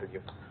are going to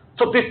give.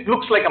 So this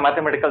looks like a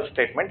mathematical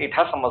statement. It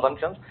has some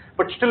assumptions,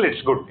 but still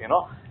it's good, you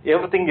know.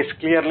 Everything is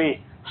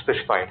clearly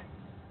specified.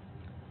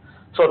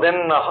 So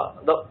then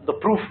the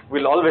proof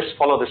will always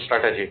follow this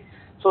strategy.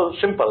 So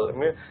simple.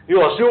 You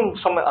assume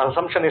some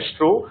assumption is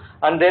true,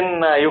 and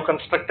then you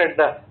constructed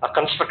a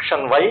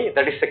construction Y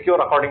that is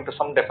secure according to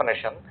some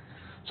definition.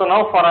 So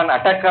now for an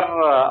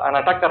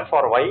attacker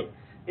for Y,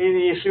 he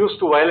is used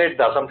to violate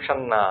the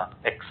assumption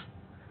X.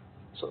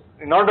 So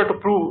in order to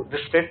prove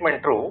this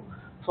statement true,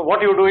 so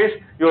what you do is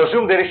you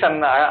assume there is an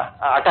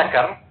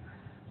attacker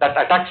that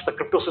attacks the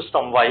crypto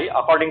system Y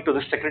according to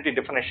this security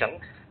definition.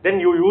 Then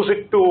you use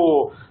it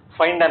to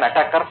find an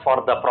attacker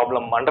for the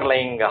problem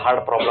underlying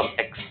hard problem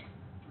X.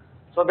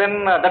 So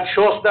then that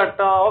shows that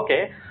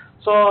okay,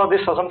 so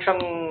this assumption,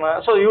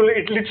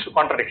 it leads to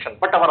contradiction.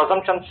 But our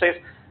assumption says,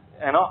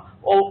 you know,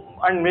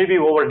 and maybe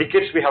over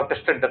decades we have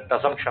tested that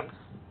assumption.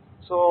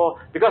 So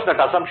because that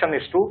assumption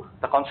is true,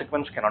 the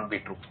consequence cannot be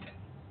true.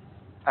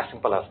 As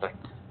simple as that.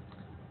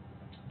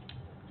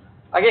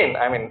 Again,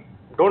 I mean,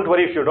 don't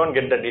worry if you don't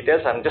get the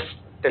details. I'm just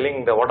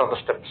telling what are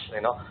the steps,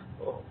 you know,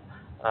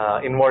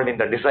 involved in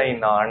the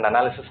design and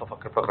analysis of a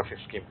cryptographic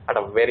scheme at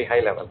a very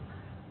high level.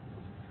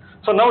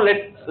 So now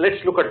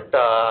let's look at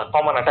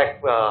common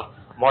attack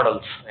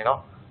models, you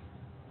know.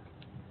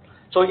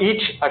 So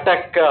each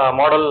attack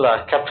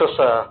model captures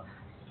a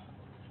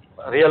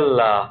real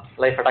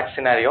life attack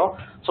scenario.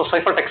 So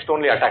ciphertext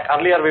only attack.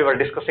 Earlier we were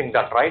discussing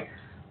that, right?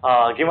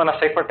 Given a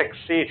ciphertext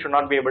C, it should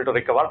not be able to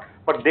recover,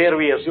 but there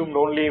we assumed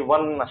only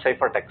one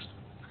ciphertext.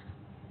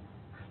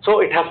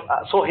 So it has.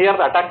 So here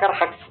the attacker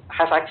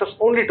has access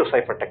only to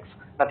ciphertext,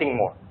 nothing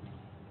more.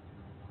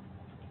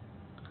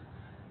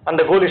 And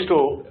the goal is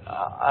to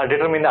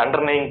determine the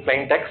underlying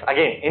plain text.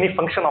 Again, any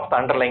function of the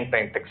underlying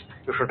plain text.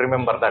 You should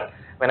remember that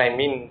when I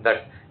mean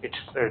that it's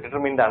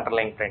determine the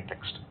underlying plain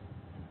text.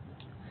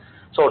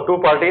 So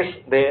two parties,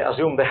 they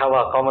assume they have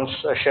a common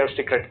shared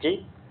secret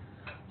key.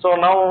 So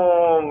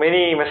now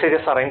many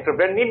messages are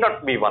encrypted, need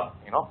not be one,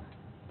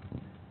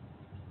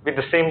 With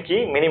the same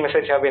key, many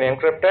messages have been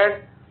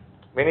encrypted,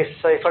 many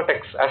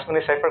ciphertexts, as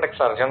many ciphertexts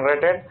are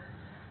generated.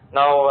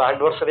 Now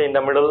adversary in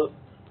the middle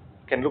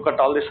can look at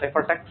all these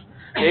ciphertexts.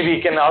 Maybe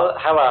you can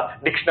have a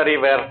dictionary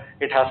where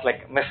it has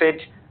like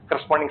message,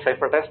 corresponding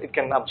ciphertext. It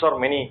can absorb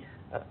many,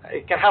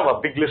 it can have a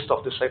big list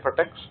of these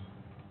ciphertexts.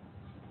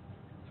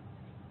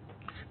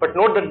 But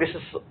note that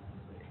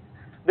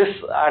this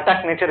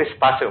attack nature is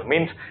passive,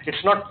 means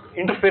it's not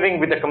interfering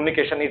with the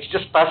communication, it's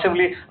just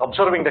passively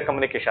observing the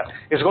communication.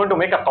 It's going to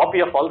make a copy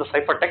of all the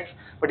ciphertext,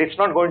 but it's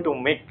not going to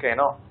make,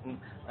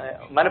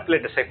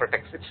 manipulate the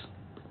ciphertext.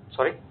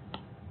 Sorry?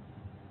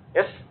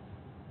 Yes?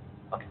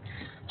 Okay.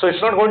 So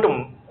it's not going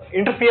to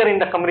interfere in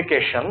the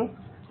communication,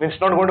 means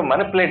not going to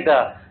manipulate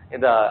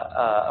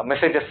the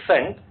messages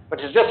sent, but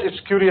it's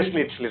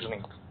curiously it's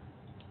listening.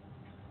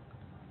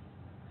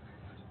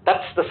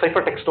 That's the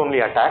ciphertext only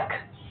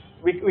attack.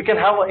 We can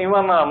have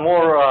even a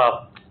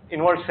more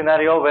involved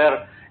scenario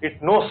where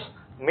it knows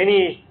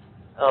many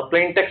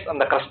plain text and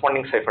the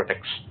corresponding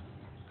ciphertext.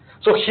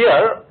 So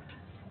here,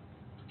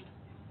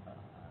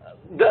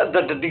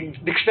 the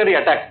dictionary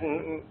attack,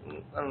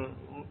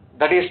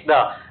 that is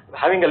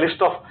having a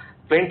list of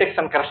plain text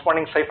and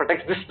corresponding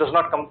ciphertext, this does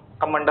not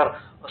come under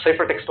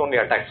ciphertext only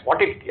attacks.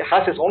 What it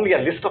has is only a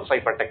list of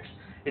ciphertext.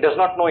 It does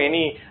not know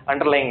any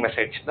underlying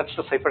message. That's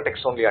the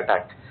ciphertext only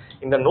attack.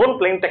 In the known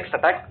plain text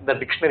attack, the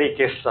dictionary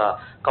case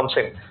comes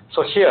in.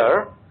 So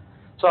here,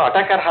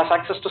 attacker has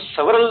access to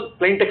several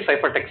plain text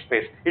ciphertext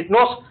space. It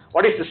knows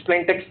what is this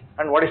plain text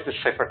and what is this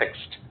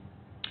ciphertext,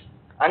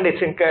 and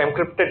it's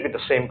encrypted with the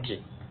same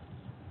key.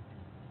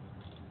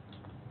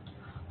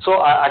 So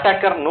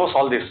attacker knows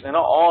all this,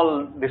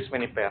 all these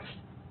many pairs.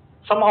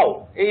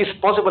 Somehow, is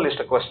possible is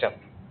the question.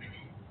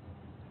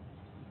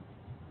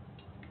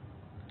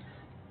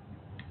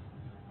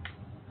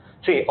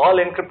 See, all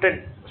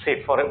encrypted.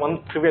 See, for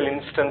one trivial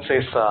instance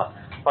is,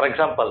 for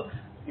example,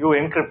 you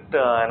encrypt,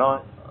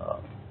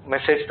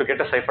 message to get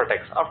a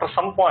ciphertext. After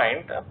some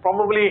point,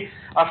 probably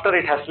after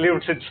it has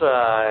lived its,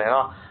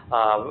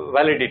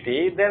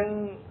 validity,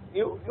 then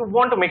you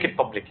want to make it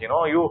public.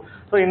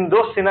 So in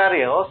those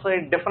scenarios,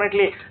 it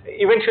definitely,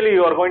 eventually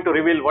you are going to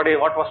reveal what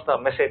was the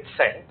message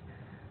sent.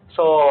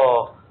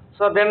 So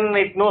then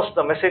it knows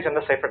the message and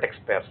the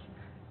ciphertext pairs.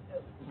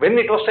 When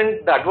it was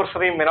sent, the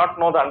adversary may not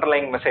know the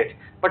underlying message.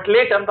 But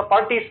later, the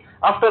parties,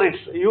 after its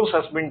use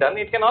has been done,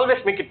 it can always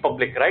make it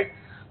public, right?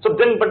 So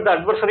then, but the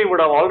adversary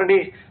would have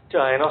already,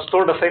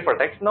 stored a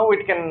ciphertext. Now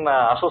it can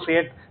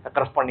associate a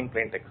corresponding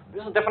plain text.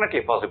 This is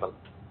definitely possible.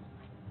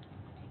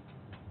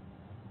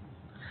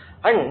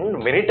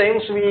 And many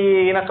times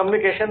in a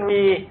communication,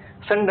 we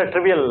send the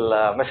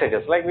trivial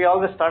messages. Like we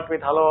always start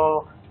with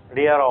hello,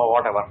 dear, or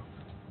whatever.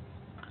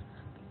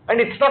 And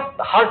it's not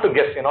hard to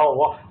guess,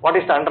 what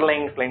is the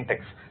underlying plain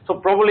text. So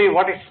probably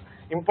what is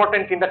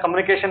important in the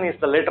communication is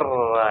the later,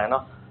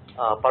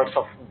 parts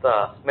of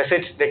the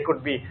message. They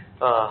could be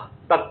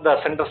that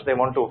the senders, they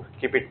want to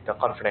keep it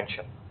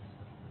confidential.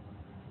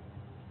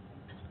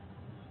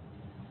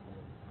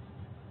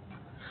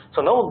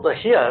 So now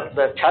here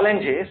the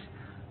challenge is,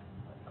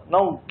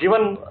 now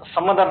given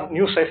some other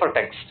new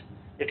ciphertext,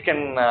 it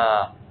can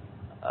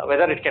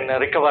whether it can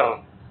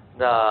recover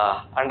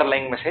the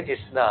underlying message is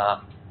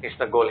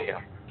the goal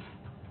here.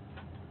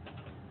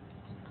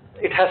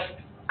 It has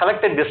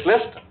collected this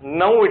list.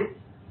 Now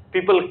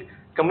people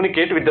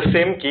communicate with the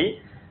same key,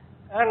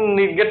 and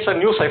it gets a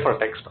new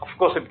ciphertext. Of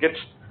course, it gets,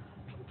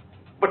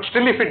 but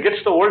still, if it gets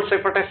the old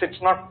ciphertext, it's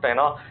not.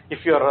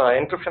 If your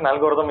encryption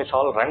algorithm is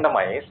all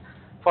randomized,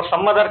 for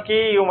some other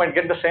key you might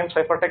get the same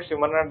ciphertext. You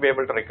might not be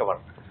able to recover.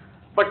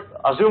 But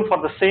assume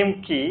for the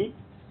same key,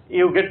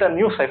 you get a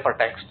new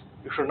ciphertext.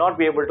 You should not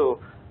be able to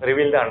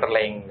reveal the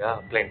underlying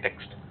plain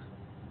text.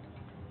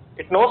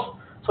 It knows,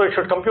 so it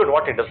should compute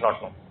what it does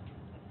not know.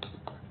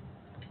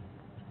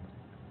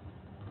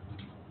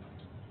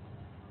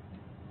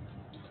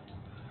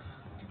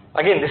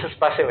 Again, this is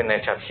passive in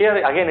nature. Here,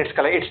 again,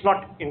 it's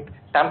not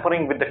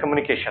tampering with the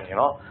communication,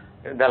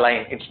 the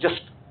line. It's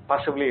just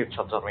passively it's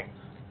observing.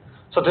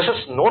 So this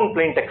is known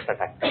plain text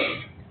attack.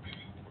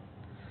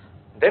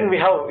 Then we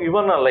have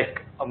even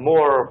a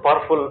more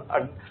powerful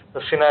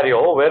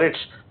scenario where it's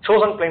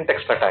chosen plain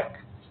text attack.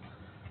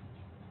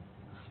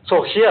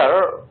 So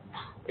here,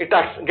 it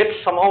gets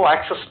somehow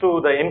access to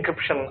the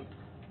encryption.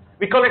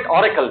 We call it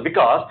oracle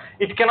because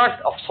it cannot,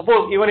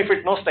 suppose even if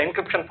it knows the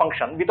encryption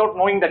function, without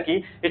knowing the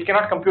key, it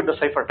cannot compute the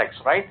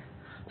ciphertext, right?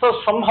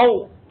 So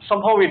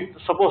somehow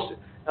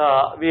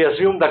we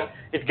assume that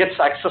it gets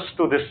access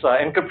to this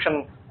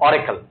encryption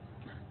oracle.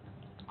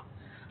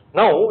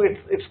 Now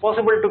it's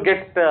possible to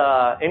get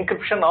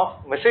encryption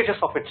of messages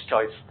of its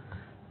choice.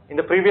 In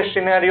the previous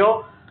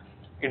scenario,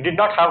 it did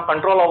not have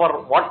control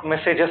over what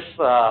messages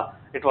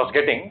it was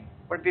getting,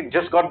 but it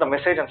just got the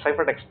message and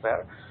ciphertext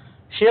pair.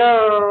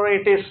 Here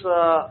it is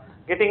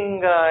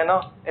getting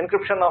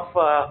encryption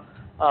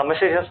of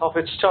messages of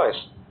its choice.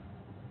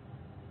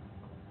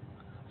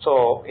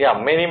 So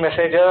yeah, many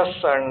messages,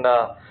 and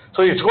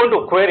So it's going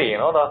to query,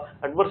 the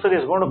adversary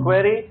is going to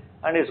query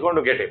and is going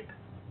to get it.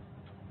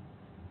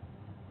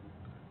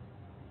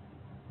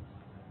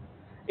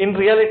 In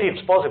reality,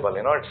 it's possible,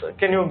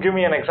 can you give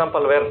me an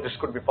example where this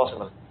could be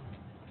possible?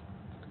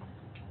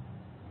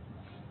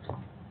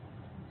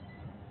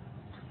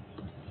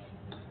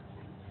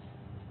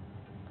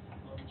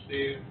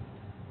 Say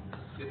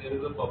there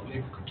is a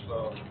public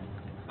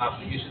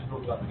application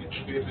programming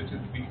interface which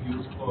is being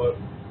used for,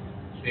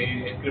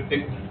 say,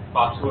 encrypting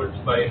passwords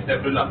by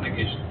several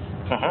applications,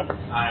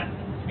 and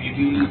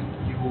maybe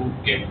you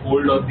get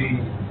hold of the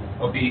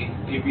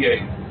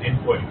API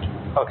endpoint.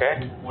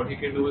 Okay. What you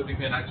can do is you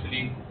can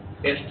actually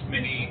test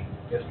many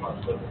test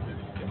passwords. You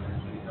can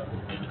actually have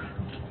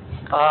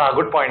it.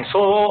 Good point.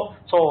 So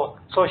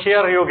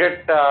here you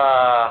get.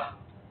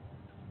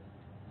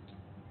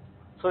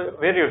 So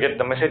where you get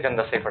the message and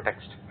the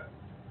ciphertext?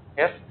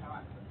 Yes.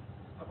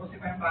 Suppose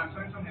if I am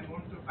transferring some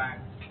amount to bank.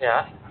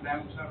 Yeah. And I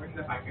am observing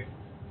the packet.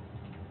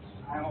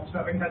 I am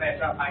observing the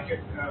data packet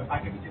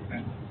which is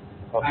sent.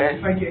 Okay. And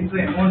if I change the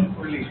amount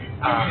only,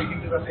 I am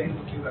taking to the same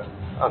receiver.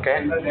 Okay.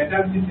 And the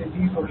data which is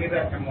changing is only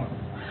the amount.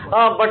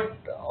 But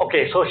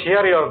okay, so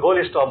here your goal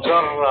is to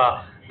observe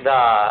the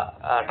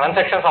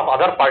transactions of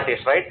other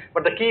parties, right?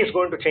 But the key is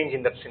going to change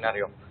in that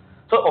scenario.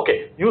 So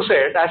okay,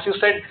 as you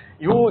said,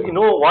 you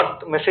know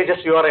what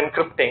messages you are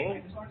encrypting.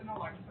 I just want to know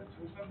what is the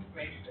chosen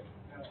plain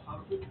text, how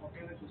to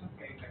obtain the chosen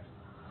plain text,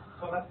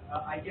 so that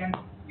I can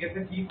get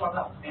the key for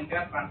the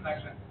entire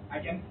transaction. I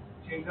can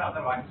change the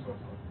other values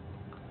also.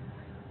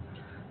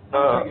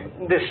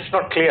 This is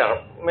not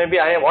clear. Maybe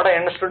what I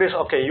understood is,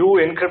 okay, you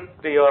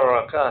encrypt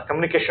your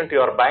communication to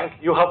your bank.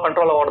 You have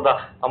control over the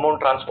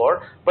amount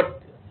transferred,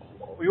 but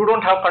you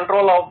don't have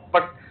control of.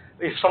 But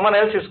if someone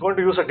else is going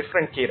to use a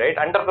different key, right?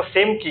 Under the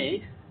same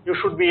key, you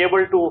should be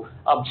able to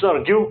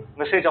give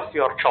message of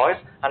your choice,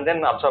 and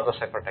then observe the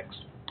ciphertext.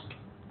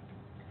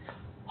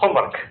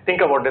 Homework.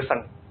 Think about this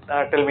and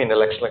tell me in the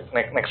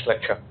next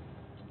lecture.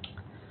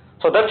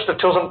 So that's the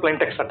chosen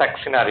plaintext attack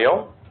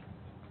scenario.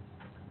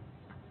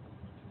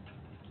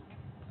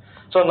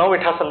 So now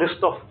it has a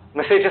list of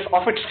messages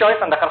of its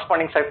choice and the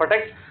corresponding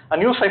ciphertext. A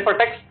new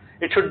ciphertext,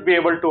 it should be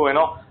able to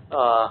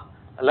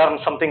learn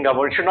something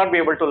about. It should not be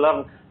able to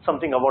learn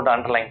something about the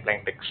underlying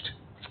plaintext.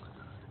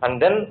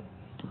 And then,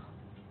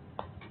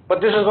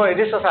 but this is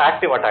an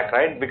active attack,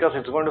 right? Because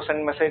it's going to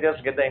send messages,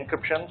 get the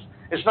encryptions.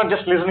 It's not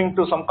just listening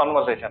to some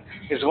conversation.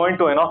 It's going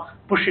to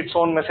push its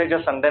own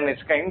messages, and then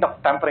it's kind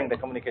of tampering the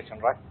communication,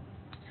 right?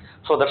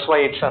 So that's why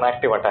it's an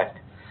active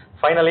attack.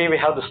 Finally, we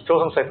have this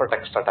chosen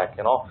ciphertext attack.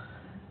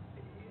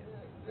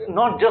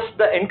 Not just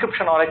the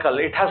encryption oracle,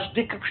 it has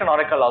decryption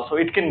oracle also.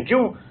 It can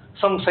give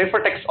some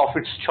ciphertext of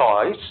its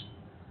choice,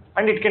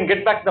 and it can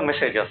get back the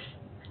messages.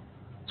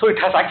 So it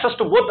has access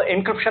to both the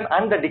encryption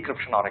and the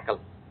decryption oracle.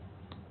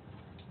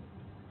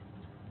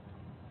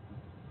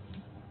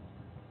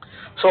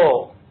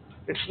 So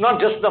it's not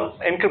just the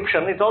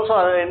encryption, it's also,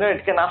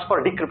 it can ask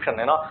for decryption,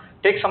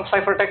 take some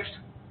ciphertext,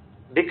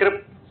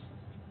 decrypt,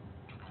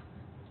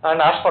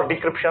 and ask for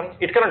decryption.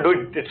 It cannot do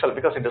it itself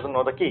because it doesn't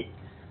know the key.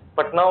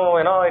 But now,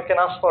 it can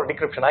ask for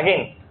decryption.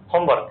 Again,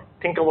 homework,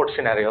 think about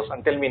scenarios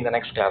and tell me in the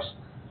next class.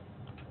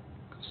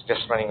 It's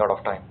just running out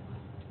of time.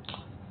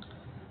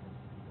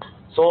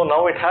 So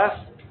now it has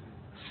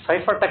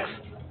ciphertext.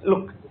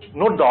 Look,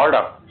 note the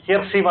order. Here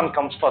C1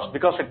 comes first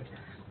because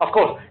of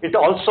course,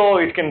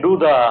 it can do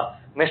the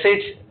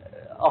message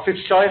of its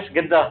choice,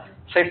 get the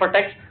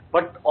ciphertext,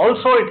 but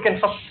also it can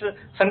first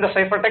send the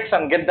ciphertext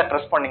and get the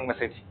corresponding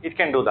message. It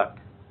can do that.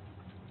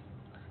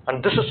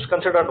 And this is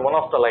considered one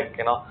of the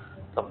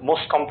the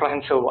most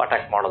comprehensive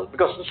attack model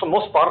because it's the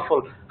most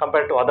powerful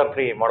compared to other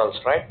three models,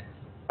 right?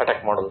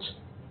 Attack models.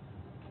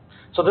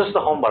 So this is the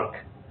homework.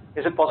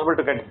 Is it possible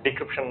to get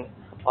decryption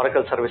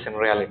oracle service in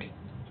reality?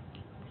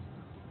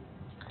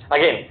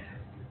 Again,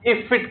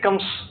 if it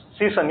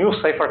sees a new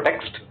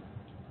ciphertext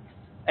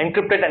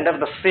encrypted under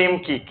the same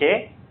key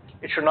K,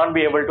 it should not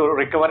be able to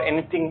recover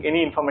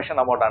any information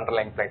about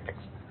underlying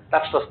plaintext.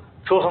 That's the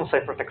chosen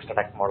ciphertext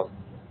attack model.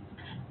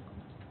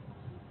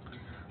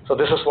 So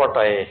this is what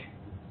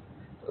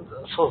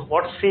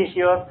C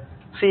here,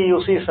 C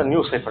you see is a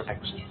new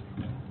ciphertext.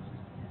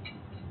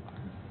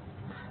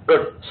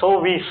 Good. So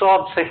we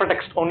saw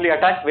ciphertext only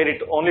attack where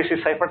it only sees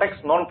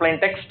ciphertext, non-plain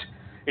text.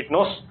 It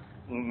knows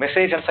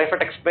message and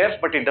ciphertext pairs,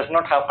 but it does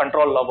not have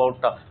control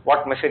about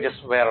what messages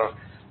were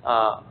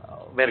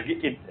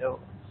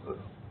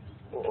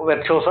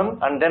chosen.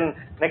 And then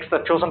next, the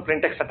chosen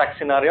plaintext attack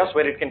scenarios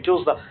where it can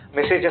choose the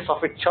messages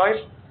of its choice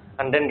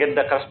and then get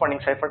the corresponding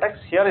ciphertext.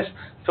 Here is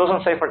chosen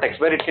ciphertext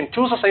where it can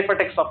choose a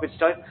ciphertext of its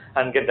choice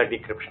and get the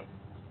decryption.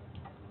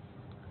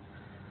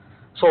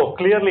 So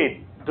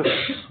clearly, this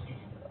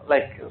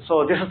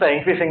is the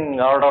increasing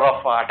order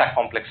of attack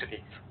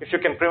complexity. If you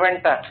can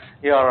prevent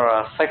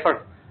your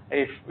cipher,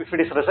 if it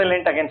is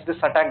resilient against this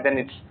attack, then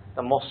it's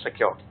the most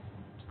secure.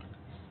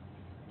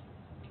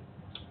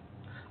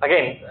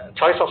 Again,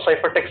 choice of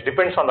ciphertext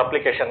depends on the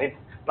application.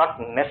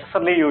 Not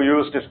necessarily you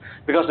use this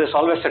because there's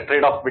always a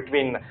trade-off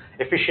between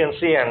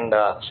efficiency and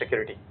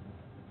security.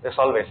 There's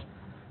always.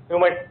 you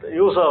might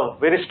use a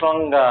very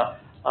strong,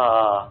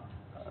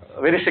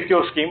 very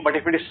secure scheme, but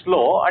if it is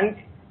slow and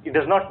it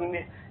does not,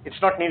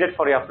 it's not needed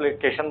for your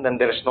application, then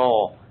there is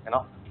no,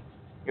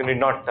 you need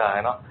not,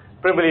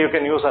 probably you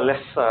can use a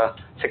less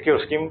secure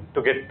scheme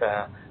to get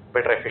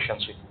better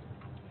efficiency.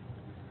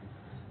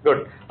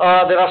 Good.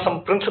 There are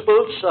some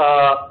principles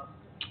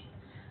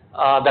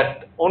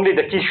that only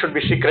the key should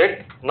be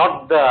secret,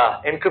 not the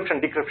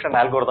encryption decryption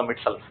algorithm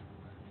itself.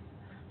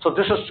 So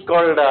this is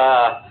called,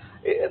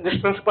 this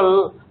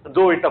principle,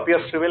 though it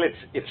appears trivial,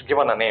 it's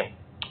given a name.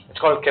 It's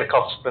called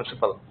Kirchhoff's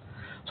principle.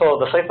 So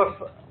the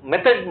cipher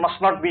method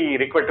must not be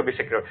required to be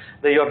secure.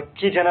 Your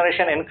key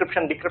generation,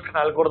 encryption, decryption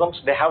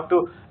algorithms, they have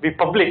to be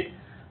public,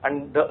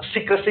 and the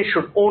secrecy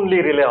should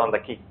only rely on the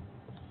key.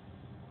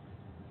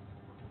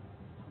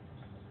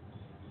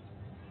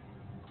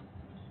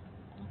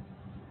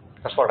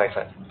 That's what I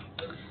said.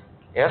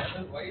 Yes?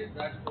 Sir, why is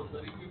that so?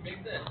 Sir, if you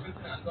make the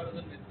encryption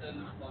algorithm itself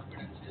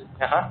confidential,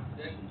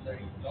 then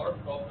a lot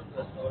of problems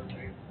are solved,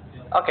 right?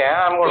 Yeah. Okay,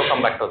 I'm going to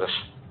come back to this.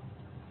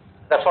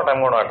 That's what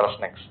I'm going to address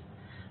next.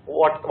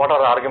 What are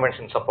the arguments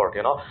in support?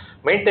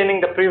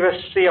 Maintaining the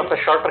privacy of the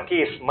shorter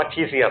key is much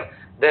easier.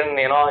 Then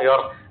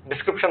your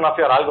description of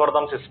your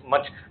algorithms is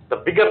much. The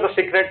bigger the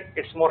secret,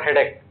 it's more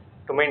headache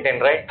to maintain,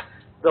 right?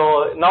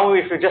 So now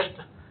if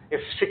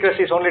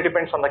secrecy only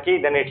depends on the key,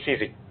 then it's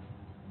easy.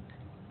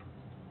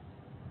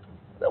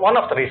 One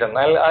of the reasons,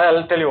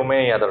 I'll tell you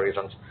many other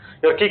reasons.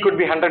 Your key could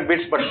be 100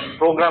 bits, but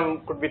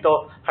program could be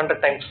 100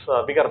 times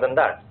bigger than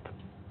that.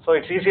 So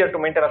it's easier to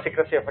maintain a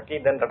secrecy of a key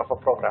than that of a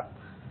program.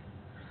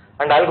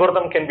 And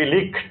algorithm can be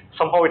leaked.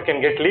 Somehow it can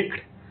get leaked,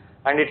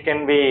 and it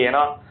can be,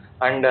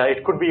 and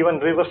it could be even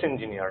reverse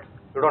engineered.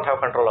 You don't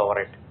have control over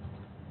it.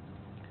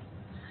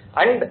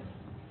 And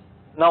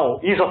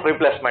now, ease of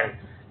replacement.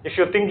 If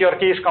you think your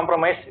key is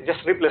compromised,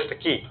 just replace the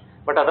key.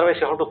 But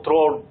otherwise, you have to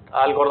throw out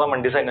algorithm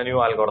and design a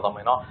new algorithm.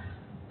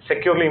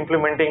 Securely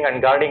implementing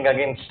and guarding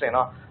against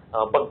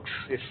bugs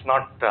is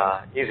not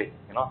easy.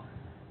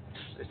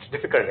 It's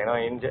difficult.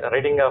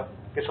 Writing a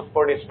piece of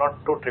code is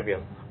not too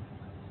trivial.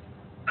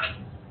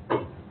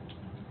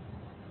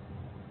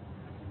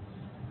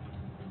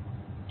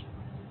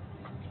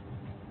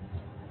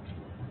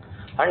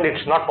 And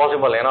it's not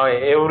possible.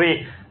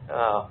 Every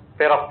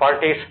pair of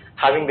parties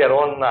having their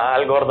own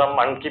algorithm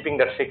and keeping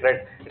that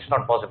secret. It's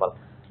not possible.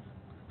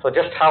 So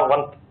just have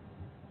one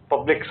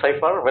public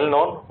cipher, well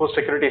known, whose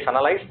security is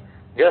analyzed.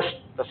 Just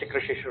the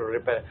secrecy should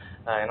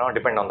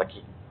depend on the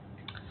key.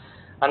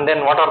 And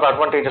then what are the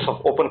advantages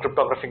of open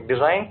cryptographic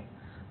design?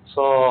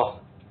 So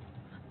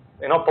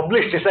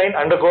published design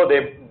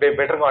they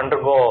better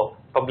undergo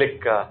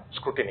public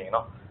scrutiny.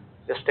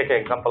 Just take an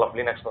example of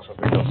Linux versus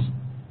Windows.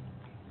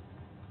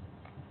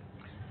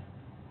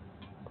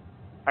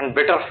 And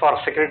better for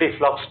security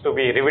flaws to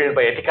be revealed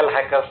by ethical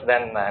hackers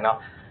than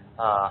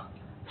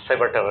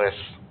cyber terrorists.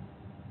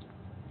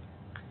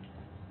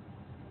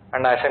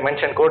 And as I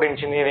mentioned, code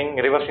engineering,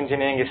 reverse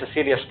engineering is a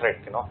serious threat.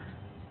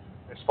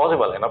 It's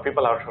possible.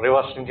 People have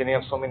reverse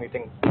engineered so many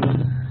things.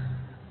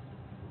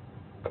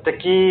 But the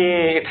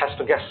key, it has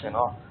to guess.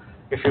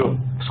 If you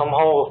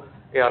somehow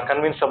are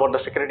convinced about the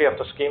security of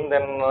the scheme,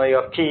 then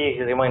your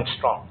key remains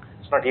strong.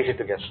 It's not easy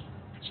to guess.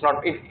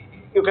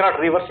 You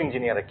cannot reverse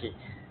engineer a key.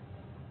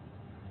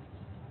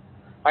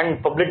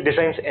 And public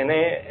designs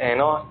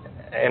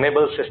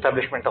enables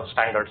establishment of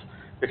standards.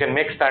 You can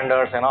make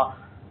standards.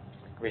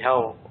 We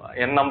have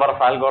n number of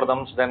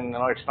algorithms, then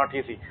it's not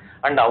easy.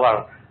 And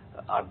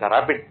the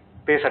rapid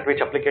pace at which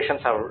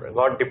applications have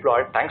got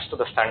deployed thanks to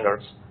the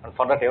standards, and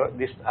for that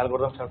these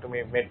algorithms have to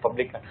be made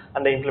public,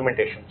 and the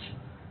implementations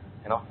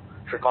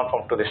should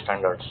conform to the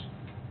standards.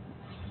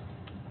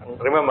 And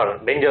remember,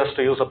 dangerous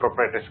to use a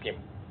proprietary scheme,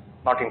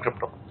 not in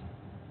crypto.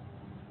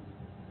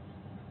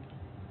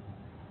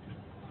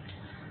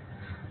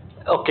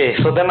 Okay,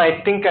 so then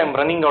I think I'm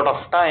running out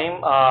of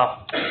time.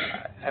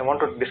 I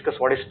want to discuss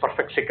what is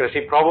perfect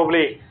secrecy.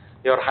 Probably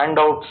your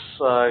handouts,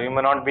 you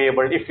may not be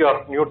able, if you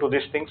are new to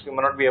these things, you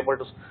may not be able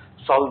to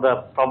solve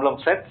the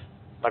problem set,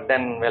 but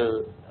then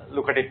we'll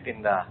look at it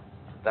in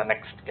the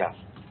next class.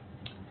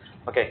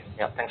 Okay,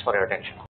 yeah, thanks for your attention.